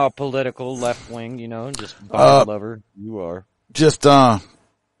 you went all political, left wing, just Bible lover. You are. Just, y'all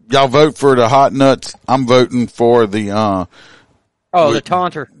vote for the hot nuts. I'm voting for the, the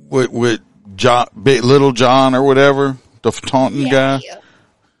taunter. With John, Little John or whatever, the taunting guy. Yeah.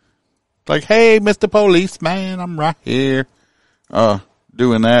 Like, hey, Mr. Policeman, I'm right here.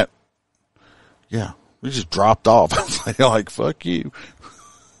 Doing that. Yeah, we just dropped off. I was like, fuck you.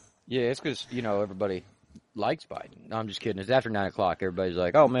 Yeah, it's because, everybody likes Biden. No, I'm just kidding. It's after 9 o'clock. Everybody's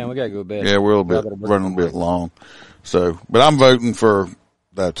like, oh, man, we got to go to bed. Yeah, we're running a bit long. So, but I'm voting for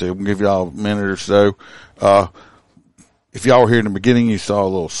that too. We'll give y'all a minute or so. If y'all were here in the beginning, you saw a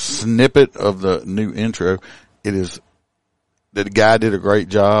little snippet of the new intro. The guy did a great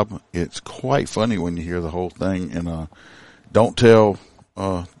job. It's quite funny when you hear the whole thing. And, don't tell,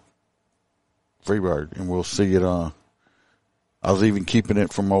 Freebird, and we'll see it, I was even keeping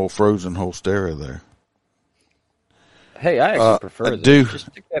it from old Frozen Holstera there. Hey, I actually prefer this.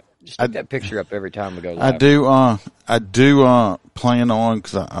 Just stick that picture up every time we go live. I do plan on,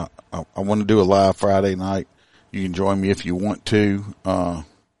 cause I want to do a live Friday night. You can join me if you want to.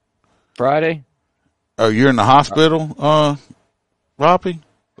 Friday? Oh, you're in the hospital, Roppy?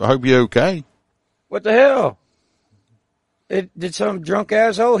 I hope you're okay. What the hell? Did some drunk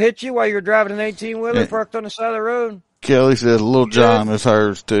asshole hit you while you were driving an 18-wheeler parked on the side of the road? Kelly said Little John is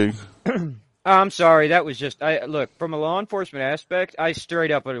hers too. I'm sorry. That was just, look, from a law enforcement aspect, I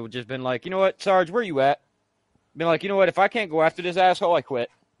straight up would have just been like, you know what, Sarge, where you at? Been like, you know what, if I can't go after this asshole, I quit.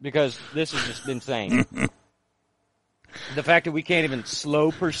 Because this is just insane. The fact that we can't even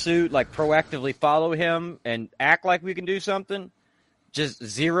slow pursuit, like proactively follow him and act like we can do something. Just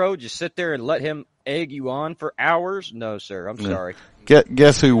zero. Just sit there and let him egg you on for hours. No, sir. I'm sorry.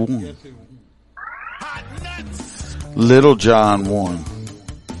 Guess who won? Little John won.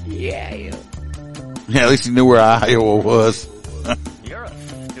 Yeah. Yeah, at least he knew where Iowa was. You're a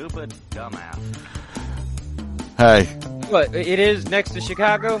stupid dumbass. Hey. What? It is next to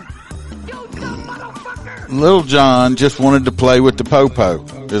Chicago? Little John just wanted to play with the popo.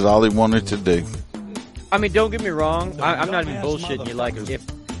 Is all he wanted to do. I mean, don't get me wrong. I'm not even bullshitting you. Like, if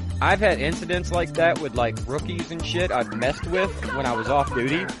I've had incidents like that with like rookies and shit I've messed with when I was off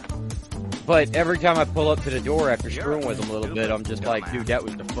duty. But every time I pull up to the door after screwing with them a little bit, I'm just like, dude, that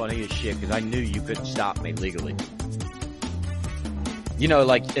was the funniest shit because I knew you couldn't stop me legally. You know,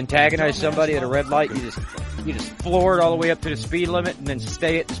 like antagonize somebody at a red light, you just floor it all the way up to the speed limit and then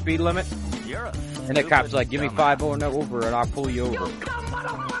stay at the speed limit. And the cop's like, give me 5 more and over and I'll pull you over.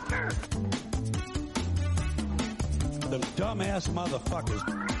 The dumbass motherfuckers.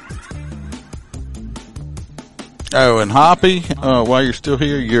 Oh, and Hoppy, while you're still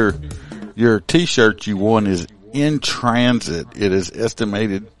here, your t-shirt you won is in transit. It is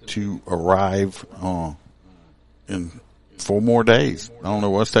estimated to arrive in 4 more days. I don't know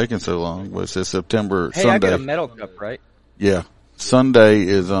what's taking so long, but it says September Hey, Sunday. I got a metal cup, right? Yeah. Sunday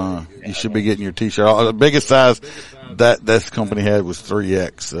is you should be getting your t-shirt. The biggest size that this company had was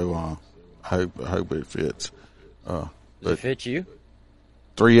 3X, so I hope it fits. Does it fit you?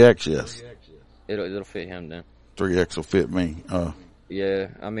 3X, yes. It'll fit him then. 3X will fit me. Yeah,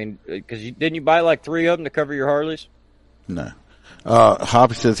 I mean, because didn't you buy like 3 of them to cover your Harleys? No.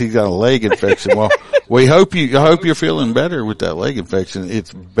 Hoppy says he's got a leg infection. Well, I hope you're feeling better with that leg infection.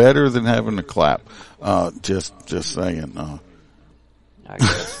 It's better than having a clap. Just saying. I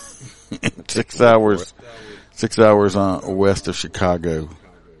guess. 6 hours west of Chicago.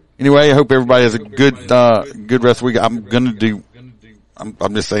 Anyway, I hope everybody has a good rest of the week.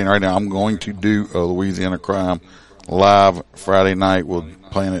 I'm just saying right now, I'm going to do a Louisiana Crime live Friday night. We'll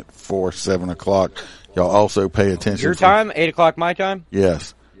plan it for 7 o'clock. Y'all also pay attention. Your time, 8 o'clock my time?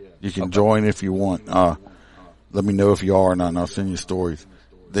 Yes. You can join if you want. Let me know if you are or not, and I'll send you stories.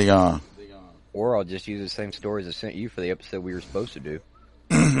 Or I'll just use the same stories I sent you for the episode we were supposed to do.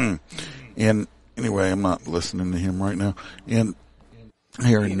 And anyway, I'm not listening to him right now. And I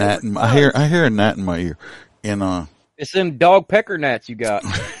hear a gnat in my ear. And it's them dog pecker gnats you got.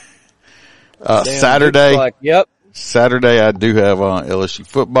 Saturday. Yep. Saturday I do have LSU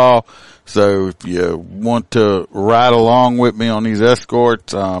football. So if you want to ride along with me on these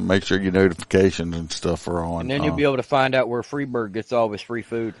escorts, make sure your notifications and stuff are on. And then you'll be able to find out where Freeburg gets all his free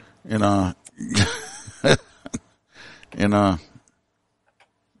food. And like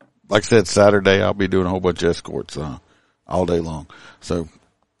I said, Saturday I'll be doing a whole bunch of escorts all day long. So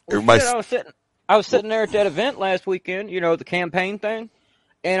everybody. I was sitting there at that event last weekend, you know, the campaign thing,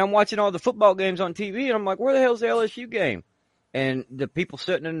 and I'm watching all the football games on TV, and I'm like, where the hell's the LSU game? And the people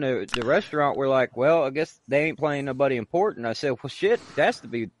sitting in the restaurant were like, well, I guess they ain't playing nobody important. I said, well, shit, that's to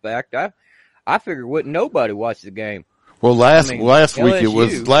be the fact. I figured wouldn't nobody watch the game. Well, last week it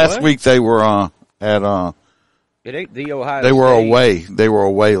was week they were at it ain't the Ohio They were State. away. They were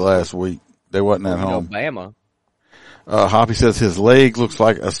away last week. They wasn't at home. Alabama. Hoppy says his leg looks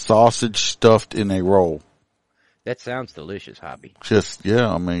like a sausage stuffed in a roll. That sounds delicious, Hoppy.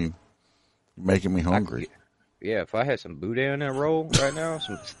 I mean, making me hungry. Yeah, if I had some boudin in that roll right now,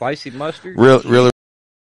 some spicy mustard. Really